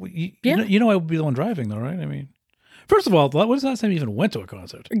 What? You know I would be the one driving, though, right? I mean, first of all, when was the last time you even went to a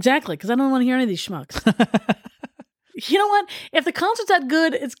concert? Exactly, because I don't want to hear any of these schmucks. You know what? If the concert's that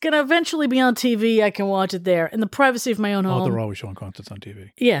good, it's going to eventually be on TV. I can watch it there in the privacy of my own home. Oh, they're always showing concerts on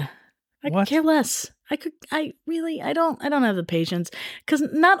TV. Yeah. I could care less. I don't have the patience, because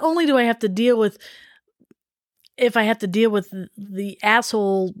not only do I have to deal with the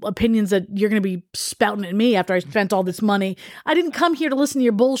asshole opinions that you're going to be spouting at me after I spent all this money. I didn't come here to listen to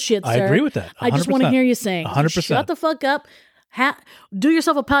your bullshit, sir. I agree with that. 100%. I just want to hear you saying, 100%. Shut the fuck up. Do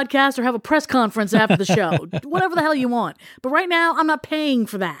yourself a podcast or have a press conference after the show. Whatever the hell you want. But right now, I'm not paying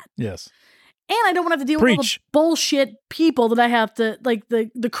for that. Yes. And I don't want to have to deal with all the bullshit people that I have to, like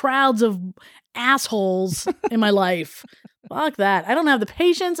the crowds of assholes in my life. Fuck that. I don't have the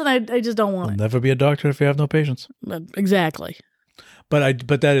patience, and I just don't want it. You'll never be a doctor if you have no patience. Exactly. But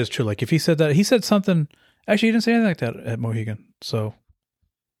that is true. Like if he said that, he said something. Actually, he didn't say anything like that at Mohegan. So,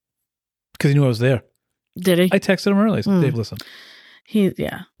 because he knew I was there. Did he? I texted him early. So Dave, listen.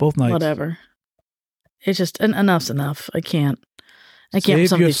 Both nights. Whatever. It's just enough's enough. I can't.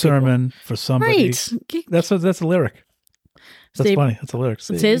 Save your sermon for somebody. Right. That's a lyric. That's funny. That's a lyric.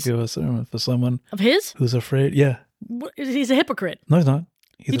 Save your sermon for someone of his who's afraid. Yeah. He's a hypocrite. No, he's not.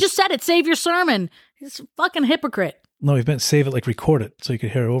 He just said it. Save your sermon. He's a fucking hypocrite. No, he meant save it, like record it so you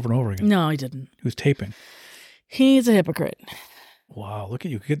could hear it over and over again. No, he didn't. He was taping. He's a hypocrite. Wow, look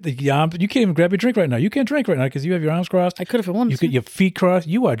at you. You can't even grab your drink right now. You can't drink right now because you have your arms crossed. I could if I wanted to. You get your feet crossed.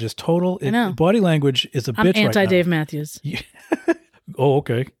 You are just total. I know. Body language is a bitch right now. I'm anti-Dave Matthews. Oh,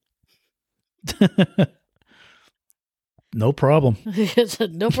 okay. No problem.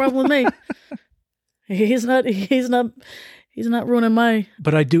 No problem with me. He's not ruining my.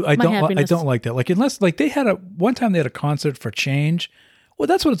 But I don't happiness. like that. Like unless like they had one time they had a concert for change. Well,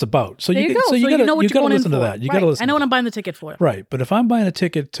 that's what it's about. So you gotta know what you're going listen in to for. that. You gotta listen. I know what I'm buying the ticket for. Right, but if I'm buying a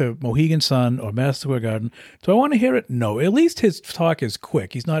ticket to Mohegan Sun or Madison Square Garden, do I want to hear it? No. At least his talk is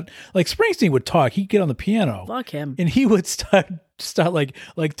quick. He's not like Springsteen would talk. He'd get on the piano. Fuck him. And he would start like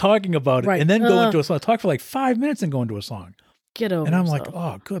talking about it, and then go into a song. Talk for like 5 minutes and go into a song. Get over. And I'm yourself. like,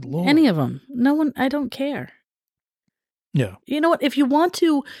 oh, good Lord. Any of them? No one. I don't care. Yeah. You know what? If you want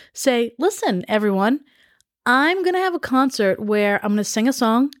to say, listen, everyone, I'm going to have a concert where I'm going to sing a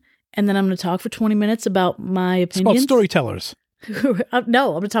song and then I'm going to talk for 20 minutes about my opinions. It's called storytellers. No,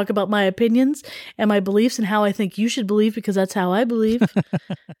 I'm going to talk about my opinions and my beliefs and how I think you should believe because that's how I believe.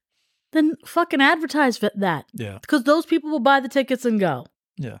 Then fucking advertise that. Yeah. Because those people will buy the tickets and go.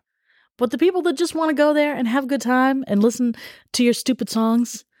 Yeah. But the people that just want to go there and have a good time and listen to your stupid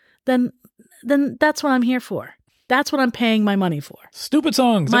songs, then that's what I'm here for. That's what I'm paying my money for. Stupid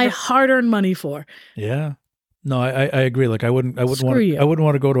songs. My hard-earned money for. Yeah. No, I agree. Like I wouldn't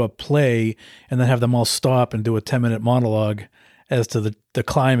want to go to a play and then have them all stop and do a 10-minute monologue as to the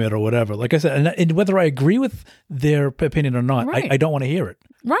climate or whatever. Like I said, and whether I agree with their opinion or not, Right. I don't want to hear it.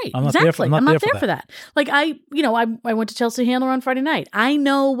 Right. I'm not exactly. there I'm not there for that. Like I went to Chelsea Handler on Friday night. I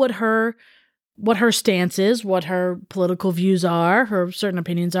know what her stance is, what her political views are, her certain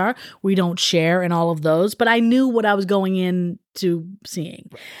opinions are. We don't share in all of those, but I knew what I was going into seeing.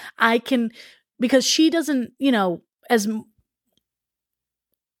 Right. Because she doesn't,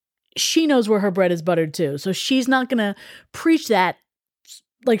 she knows where her bread is buttered too. So she's not going to preach that,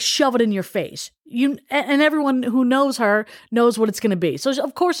 like shove it in your face. And everyone who knows her knows what it's going to be. So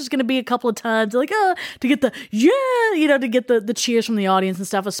of course it's going to be a couple of times like, to get the, to get the cheers from the audience and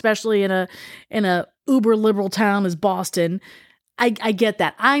stuff, especially in a uber liberal town as Boston. I get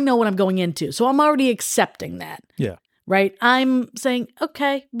that. I know what I'm going into. So I'm already accepting that. Yeah. Right. I'm saying,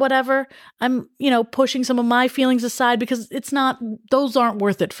 okay, whatever. I'm, pushing some of my feelings aside because those aren't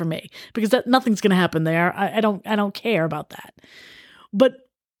worth it for me because nothing's going to happen there. I don't care about that. But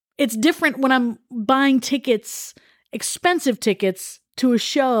it's different when I'm buying tickets, expensive tickets to a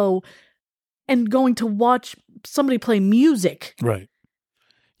show and going to watch somebody play music. Right.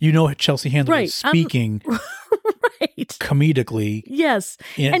 Chelsea Handler is speaking right. comedically. Yes.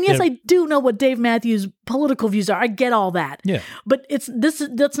 And yes, I do know what Dave Matthews' political views are. I get all that. Yeah. But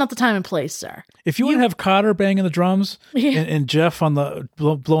that's not the time and place, sir. If you want to have Carter banging the drums and Jeff on the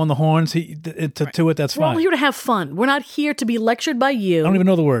blowing the horns to it, that's fine. We're all here to have fun. We're not here to be lectured by you. I don't even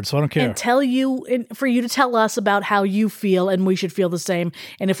know the words, so I don't care. And tell you, for you to tell us about how you feel, and we should feel the same.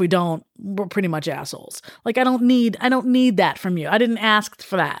 And if we don't, we're pretty much assholes. Like I don't need that from you. I didn't ask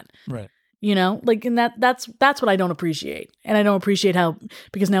for that. Right. And that's what I don't appreciate. And I don't appreciate how,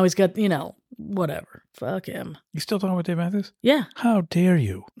 because now he's got, whatever. Fuck him. You still talking about Dave Matthews? Yeah. How dare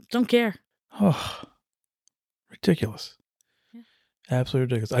you? Don't care. Oh, ridiculous. Yeah.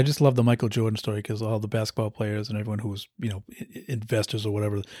 Absolutely ridiculous. I just love the Michael Jordan story because all the basketball players and everyone who was, investors or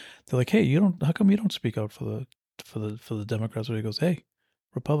whatever, they're like, hey, how come you don't speak out for the Democrats? Where he goes, hey,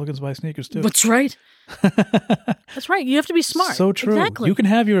 Republicans buy sneakers too. That's right. That's right. You have to be smart. So true. Exactly. You can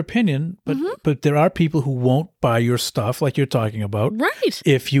have your opinion, but there are people who won't buy your stuff like you're talking about. Right.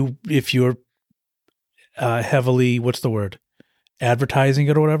 If you're heavily, what's the word? Advertising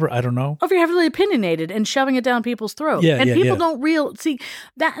it or whatever. I don't know. Or if you're heavily opinionated and shoving it down people's throats. Yeah, and people yeah. don't see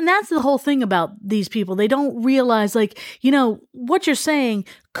that. And that's the whole thing about these people. They don't realize, like, what you're saying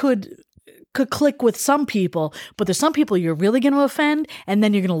could click with some people, but there's some people you're really going to offend, and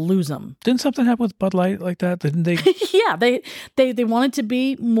then you're going to lose them. Didn't something happen with Bud Light like that? Didn't they? Yeah, they wanted to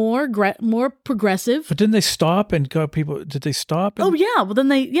be more progressive. But didn't they stop and go people? Did they stop? Oh yeah, well then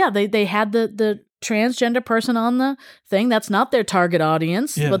they had the transgender person on the thing. That's not their target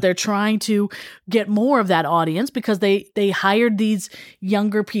audience, but they're trying to get more of that audience because they hired these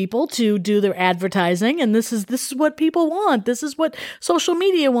younger people to do their advertising, and this is what people want. This is what social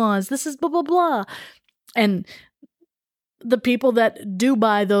media wants. This is blah blah blah. And the people that do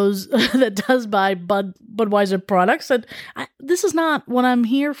buy those that buy Budweiser products said, this is not what I'm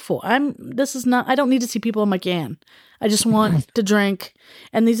here for. I don't need to see people in my can. I just want to drink.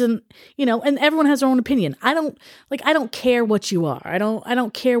 And and everyone has their own opinion. I don't care what you are. I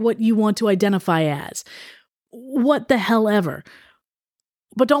don't care what you want to identify as. What the hell ever.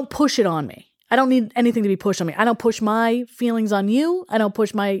 But don't push it on me. I don't need anything to be pushed on me. I don't push my feelings on you. I don't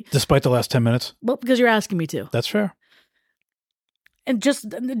push my... Despite the last 10 minutes? Well, because you're asking me to. That's fair. And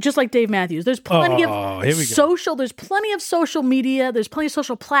just like Dave Matthews, there's plenty of social. There's plenty of social media. There's plenty of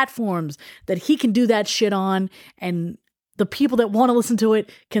social platforms that he can do that shit on, and the people that want to listen to it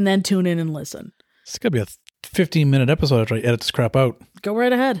can then tune in and listen. It's gonna be a 15-minute episode after I edit this crap out. Go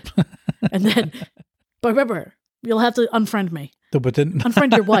right ahead, and then, but remember, you'll have to unfriend me. But then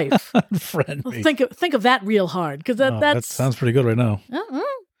unfriend your wife. Unfriend me. Think of that real hard because that sounds pretty good right now.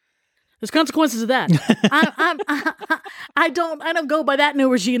 There's consequences to that. I don't go by that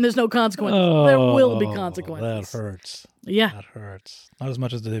new regime. There's no consequences. There will be consequences. That hurts. Yeah. That hurts. Not as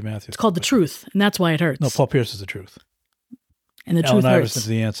much as Dave Matthews. It's called the truth, and that's why it hurts. No, Paul Pierce is the truth. And the Allen truth hurts. Iverson's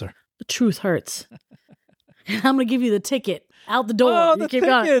the answer. The truth hurts. I'm going to give you the ticket out the door. Oh, you the keep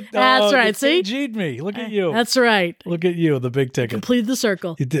ticket. Going. That's right. See? G'd me. Look at you. That's right. Look at you, the big ticket. Completed the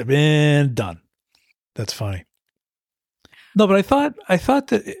circle. You did, and done. That's funny. No, but I thought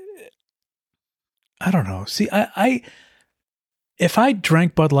that... I don't know. See, I if I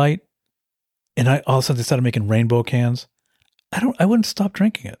drank Bud Light and I all of a sudden started making rainbow cans, I wouldn't stop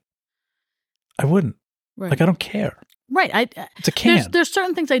drinking it. I wouldn't. Right. Like I don't care. Right. It's a can. There's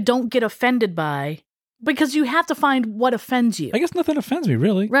certain things I don't get offended by because you have to find what offends you. I guess nothing offends me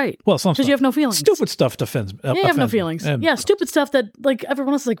really. Right. Well, some because you have no feelings. Stupid stuff offends me. You have no feelings. Yeah, stupid stuff that like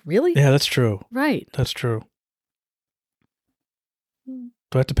everyone else is like, really? Yeah, that's true. Right. That's true. Do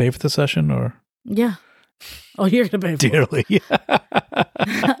I have to pay for the session or? Yeah. Oh, you're going to pay for Dearly.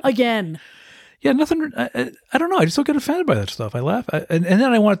 it. Again. Yeah, nothing. I don't know. I just don't get offended by that stuff. I laugh. And then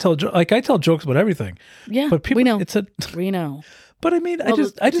I want to tell, I tell jokes about everything. Yeah. But people, we know. we know. But I mean,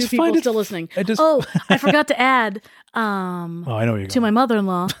 Well, I just find it still listening. Oh, I forgot to add. I know you're to my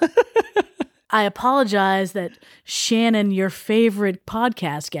mother-in-law. I apologize that Shannon, your favorite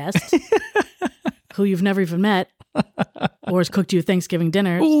podcast guest, who you've never even met, or has cooked you Thanksgiving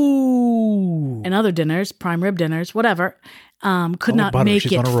dinners and other dinners, prime rib dinners, whatever, could not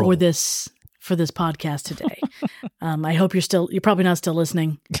make it for this podcast today. I hope you're probably not still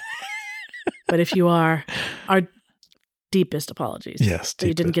listening, but if you are, our deepest apologies. Yes, that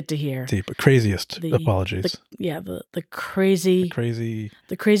you didn't get to hear. Craziest apologies. The crazy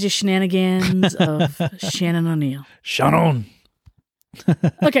shenanigans of Shannon O'Neill. Shannon.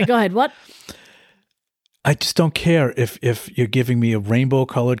 Okay, go ahead. What? I just don't care if you're giving me a rainbow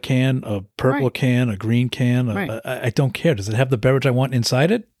colored can, a purple can, a green can. I don't care. Does it have the beverage I want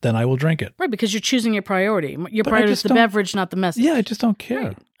inside it? Then I will drink it. Right, because you're choosing your priority. Your priority is the beverage, not the message. Yeah, I just don't care.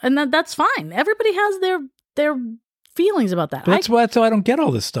 Right. And that's fine. Everybody has their feelings about that. But that's why I don't get all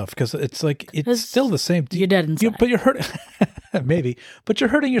this stuff, because it's like it's still the same. You're dead inside. But you're hurting. Maybe, but you're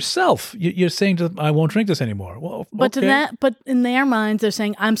hurting yourself. You're saying I won't drink this anymore. Well, but in their minds, they're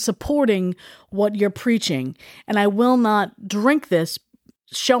saying I'm supporting what you're preaching, and I will not drink this,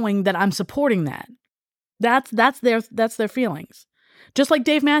 showing that I'm supporting that. That's their feelings. Just like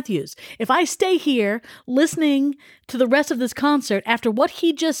Dave Matthews. If I stay here listening to the rest of this concert after what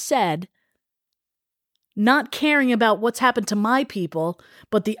he just said, not caring about what's happened to my people,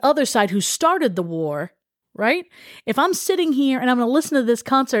 but the other side who started the war, right? If I'm sitting here and I'm going to listen to this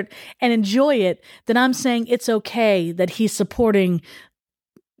concert and enjoy it, then I'm saying it's okay that he's supporting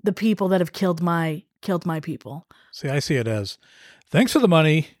the people that have killed my people. See, I see it as, thanks for the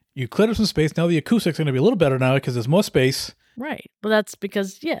money. You cleared up some space. Now the acoustics are going to be a little better now because there's more space. Right. Well, that's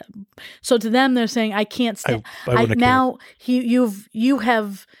because, yeah. So to them, they're saying, I can't stay.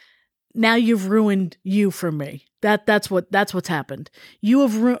 Now you've ruined you for me. That's what's happened. You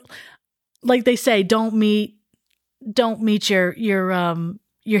have like they say, don't meet your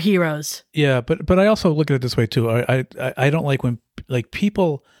heroes. Yeah, but I also look at it this way too. I don't like when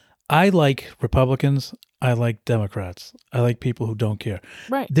people. I like Republicans. I like Democrats. I like people who don't care.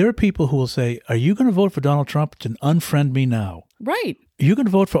 Right. There are people who will say, "Are you going to vote for Donald Trump? Then unfriend me now." Right. Are you going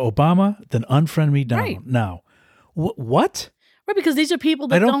to vote for Obama? Then unfriend me right. now. What? Right, because these are people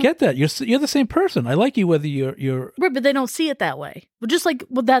that I don't get that. You're the same person. I like you whether you're right, but they don't see it that way. Well, just like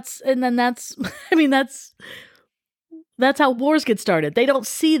that's I mean that's how wars get started. They don't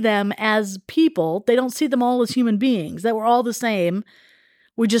see them as people. They don't see them all as human beings. That we're all the same.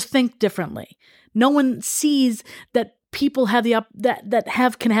 We just think differently. No one sees that people have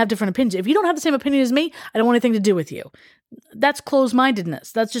can have different opinions. If you don't have the same opinion as me, I don't want anything to do with you. That's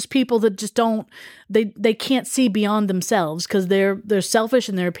closed-mindedness. That's just people that just don't, they can't see beyond themselves because they're selfish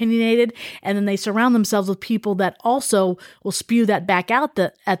and they're opinionated, and then they surround themselves with people that also will spew that back out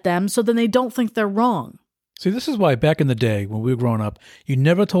at them, so then they don't think they're wrong. See, this is why back in the day when we were growing up, you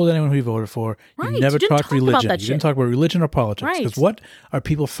never told anyone who you voted for. Right. You never talked religion. You shit. didn't talk about religion or politics. Right. Because what are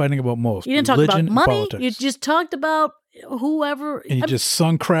people fighting about most? You didn't religion talk about money. Politics. You just talked about whoever. And you just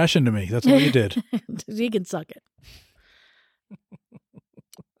sung crash into me. That's what you did. You can suck it.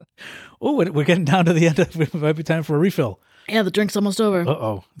 Oh, we're getting down to the end. It might be time for a refill. Yeah, the drink's almost over.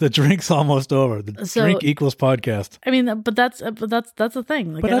 Uh-oh. The drink's almost over. The drink equals podcast. I mean, but that's the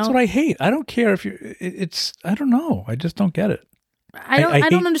thing. Like, but that's what I hate. I don't care if it's, I don't know. I just don't get it. I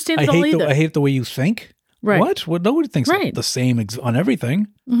don't understand it all either. I hate the way you think. Right. What? Well, nobody thinks the same on everything.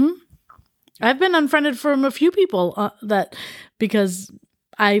 Mm-hmm. I've been unfriended from a few people because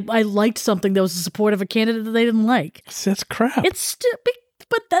I liked something that was in support of a candidate that they didn't like. That's crap. It's stupid.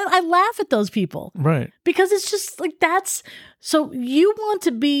 But then I laugh at those people. Right. Because it's just like so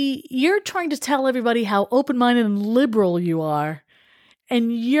you're trying to tell everybody how open-minded and liberal you are,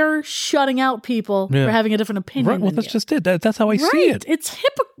 and you're shutting out people for having a different opinion. Right. Well, that's just it. That's how I see it. It's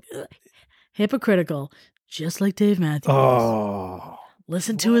hypocritical, just like Dave Matthews. Oh.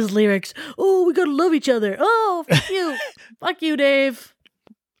 Listen to his lyrics. Oh, we gotta love each other. Oh, fuck you. Fuck you, Dave.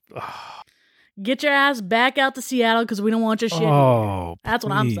 Get your ass back out to Seattle because we don't want your shit. Oh, that's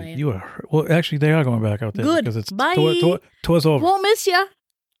what I'm saying. You are well. Actually, they are going back out there. Good. Because it's bye. Tour's over. Won't miss you.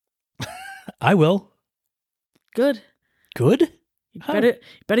 I will. Good. Good. You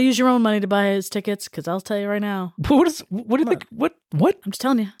better use your own money to buy his tickets because I'll tell you right now. What do you think? What? I'm just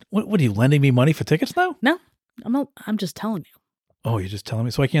telling you. What are you lending me money for tickets now? No, I'm not. I'm just telling you. Oh, you're just telling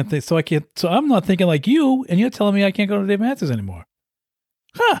me. So I can't think. So I'm not thinking like you, and you're telling me I can't go to Dave Matthews anymore.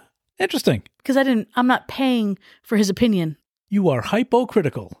 Huh. Interesting. Because I'm not paying for his opinion. You are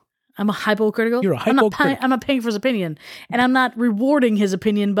hypocritical. I'm a hypocritical. You're a hypocritical. I'm not paying for his opinion, and I'm not rewarding his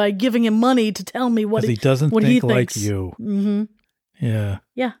opinion by giving him money to tell me what he doesn't what think he like thinks. you. Mm-hmm. Yeah.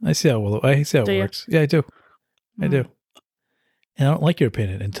 Yeah. I see how it Do you? works. Yeah, I do. I do. And I don't like your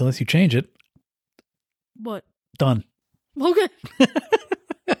opinion unless you change it. What? Done. Okay.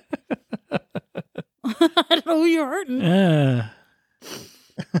 I don't know who you're hurting.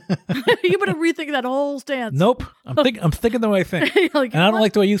 You better rethink that whole stance. Nope. I'm thinking the way I think. Like, and I don't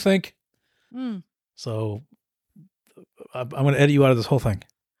like the way you think. Mm, So I'm going to edit you out of this whole thing.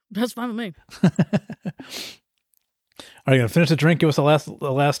 that's fine with me. Are you going to finish the drink? Give us the last, is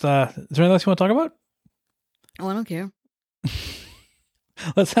there anything else you want to talk about? Oh, I don't care.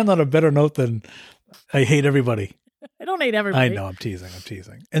 Let's end on a better note than I hate everybody. I don't hate everybody. I know, I'm teasing.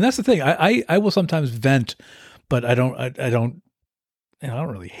 And that's the thing. I will sometimes vent, but I don't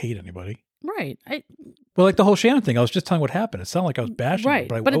really hate anybody. Right. Well, like the whole Shannon thing, I was just telling what happened. It sounded like I was bashing her, Right.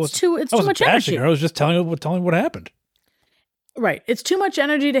 but But it's too much bashing energy. her. I was just telling what happened. Right. It's too much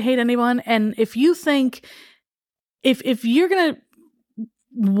energy to hate anyone. And if you think, if you're going to,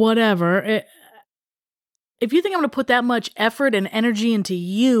 whatever, if you think I'm going to put that much effort and energy into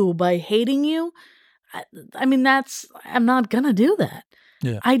you by hating you, I mean, I'm not going to do that.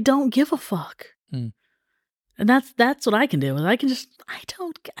 Yeah. I don't give a fuck. Mm. And that's what I can do. I can just, I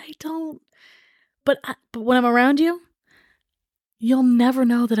don't, but when I'm around you, you'll never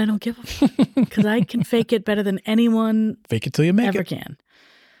know that I don't give a fuck because I can fake it better than anyone Fake it till you make ever it. can.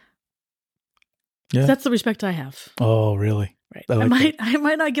 Yeah. That's the respect I have. Oh, really? Right. I like I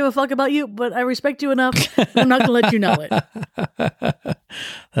might not give a fuck about you, but I respect you enough. I'm not going to let you know it.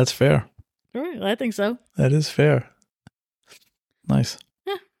 That's fair. All right. I think so. That is fair. Nice.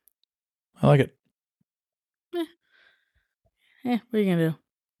 Yeah. I like it. Yeah. What are you going to do?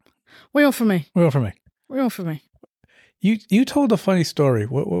 What are you going for me? Well, for me. What are you going for me? You told a funny story.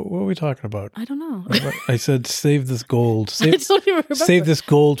 What were we talking about? I don't know. I said, save this gold. I don't even remember. Save this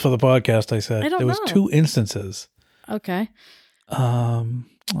gold for the podcast, I said. I don't There was know. 2 instances. Okay.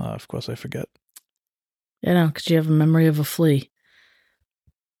 Of course I forget. I know, because you have a memory of a flea.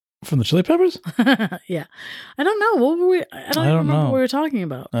 From the Chili Peppers? Yeah. I don't know. What were we? I don't remember know. what we were talking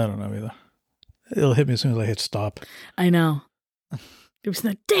about. I don't know either. It'll hit me as soon as I hit stop. I know. It was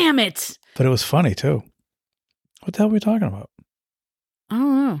like, damn it. But it was funny, too. What the hell were we talking about? I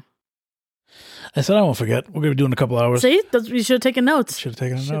don't know. I said I won't forget. We're going to be doing a couple hours. See? You should have taken notes. Should have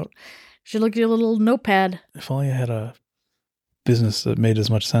taken a note. Should look at your little notepad. If only I had a business that made as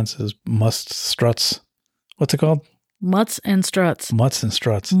much sense as Must Struts. What's it called? Mutts and struts. Mutts and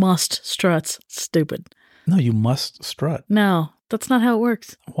Struts. Must struts. Stupid. No, you must strut. No, that's not how it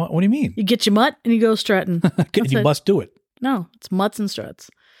works. What do you mean? You get your mutt and you go strutting. That's You it. must do it. No, it's mutts and struts.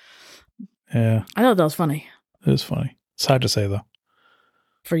 Yeah, I thought that was funny it is funny. It's hard to say, though.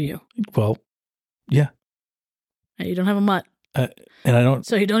 for you. Well, yeah. Hey, you don't have a mutt, And I don't...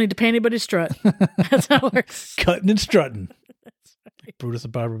 so you don't need to pay anybody to strut. That's how it works. Cutting and strutting. Brutus the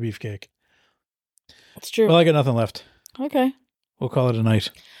Barber Beefcake. That's true. Well, I got nothing left. Okay. We'll call it a night.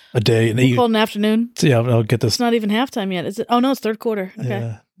 A day. An We'll call it an afternoon. So yeah, I'll get this. It's not even halftime yet, is it? Oh, no, it's third quarter. Okay.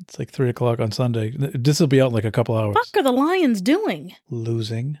 Yeah, it's like 3:00 on Sunday. This will be out in like a couple hours. What are the Lions doing?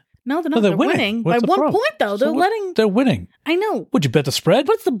 Losing. No, they're No, not. they're They're winning. winning. What's By the 1 problem? point, though. So They're what- letting... They're winning. I know. Would you bet the spread?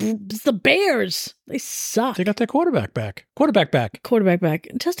 What's the Bears? They suck. They got their quarterback back. Quarterback back. Quarterback back.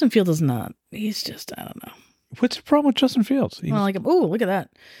 Justin Fields is not. He's just, I don't know. What's the problem with Justin Fields? I don't like him. Ooh, look at that.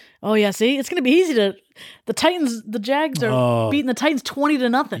 Oh, yeah, see? It's going to be easy to... The Jags are beating the Titans 20-0.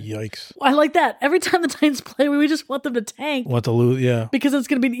 Yikes. I like that. Every time the Titans play, we just want them to tank Want to lose? Yeah. because it's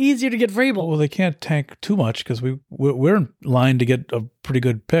going to be easier to get Vrabel. Well, they can't tank too much because we're in line to get a pretty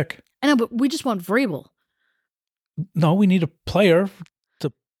good pick. I know, but we just want Vrabel. No, we need a player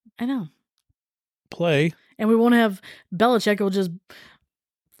to I know. play. And we won't have Belichick who will just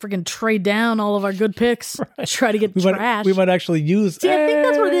freaking trade down all of our good picks, try to get trash. We might actually use. See, I think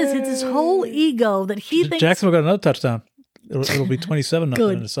that's what it is. It's his whole ego that he thinks. Jacksonville got another touchdown. It'll be 27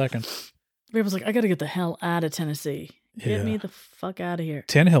 Good. in a second. Vrabel's like, I got to get the hell out of Tennessee. Get Yeah. me the fuck out of here.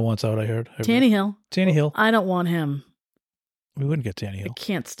 Tannehill wants out, I heard. Tannehill. I don't want him. We wouldn't get I Tannehill.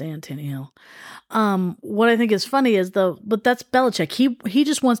 can't stand Tannehill. What I think is funny is but that's Belichick. He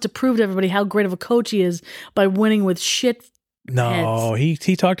just wants to prove to everybody how great of a coach he is by winning with shit. No, he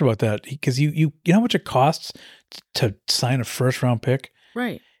talked about that because you know how much it costs to sign a first round pick.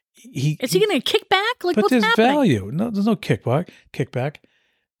 Right. Is he going to kick back? Like, but what's there's happening? value. No, there's no kickback.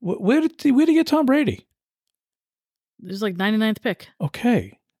 Where did he get Tom Brady? There's like 99th pick.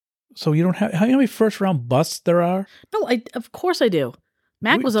 Okay, so you don't have how many first round busts there are? No, of course I do.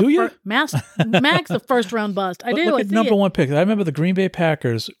 Mac was Do you? Mac's the first round bust. I do. Look I at see number it. one pick. I remember the Green Bay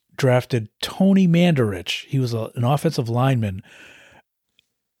Packers drafted Tony Mandarich. He was an offensive lineman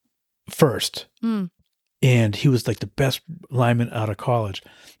first. And he was like the best lineman out of college.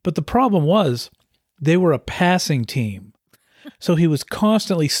 But the problem was they were a passing team. So he was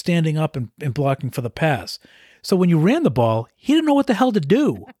constantly standing up and blocking for the pass. So when you ran the ball, he didn't know what the hell to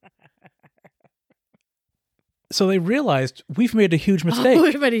do. So they realized we've made a huge mistake.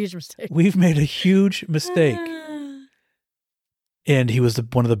 We've made a huge mistake. We've made a huge mistake. And he was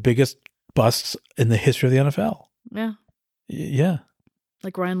one of the biggest busts in the history of the NFL. Yeah. Yeah.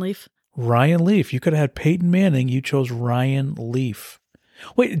 Like Ryan Leaf. Ryan Leaf. You could have had Peyton Manning. You chose Ryan Leaf.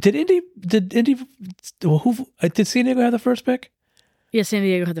 Wait, did San Diego have the first pick? Yeah, San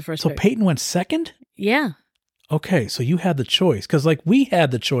Diego had the first So pick. Peyton went second? Yeah. Okay, so you had the choice. Because like we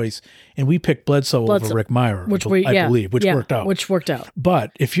had the choice and we picked Bledsoe over Rick Meyer, I believe, which worked out. Which worked out.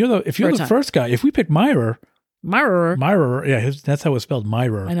 But if you're the first guy, if we picked Meyer, yeah, that's how it's spelled,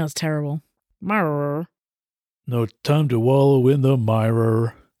 Meyer. I know, it's terrible. Meyer. No time to wallow in the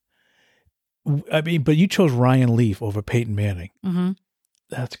mire. I mean, but you chose Ryan Leaf over Peyton Manning. Mm-hmm.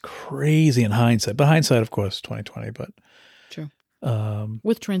 That's crazy in hindsight. But hindsight, of course, 2020. But true.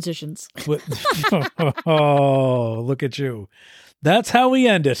 With transitions. Oh, look at you. That's how we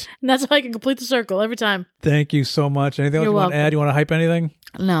end it. And that's how I can complete the circle every time. Thank you so much. Anything else You're you want to welcome. add? You want to hype anything?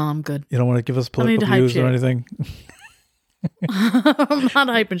 No, I'm good. You don't want to give us I need political to hype views or shit. anything? I'm not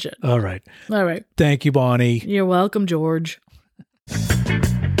hyping shit. All right. All right. Thank you, Bonnie. You're welcome, George.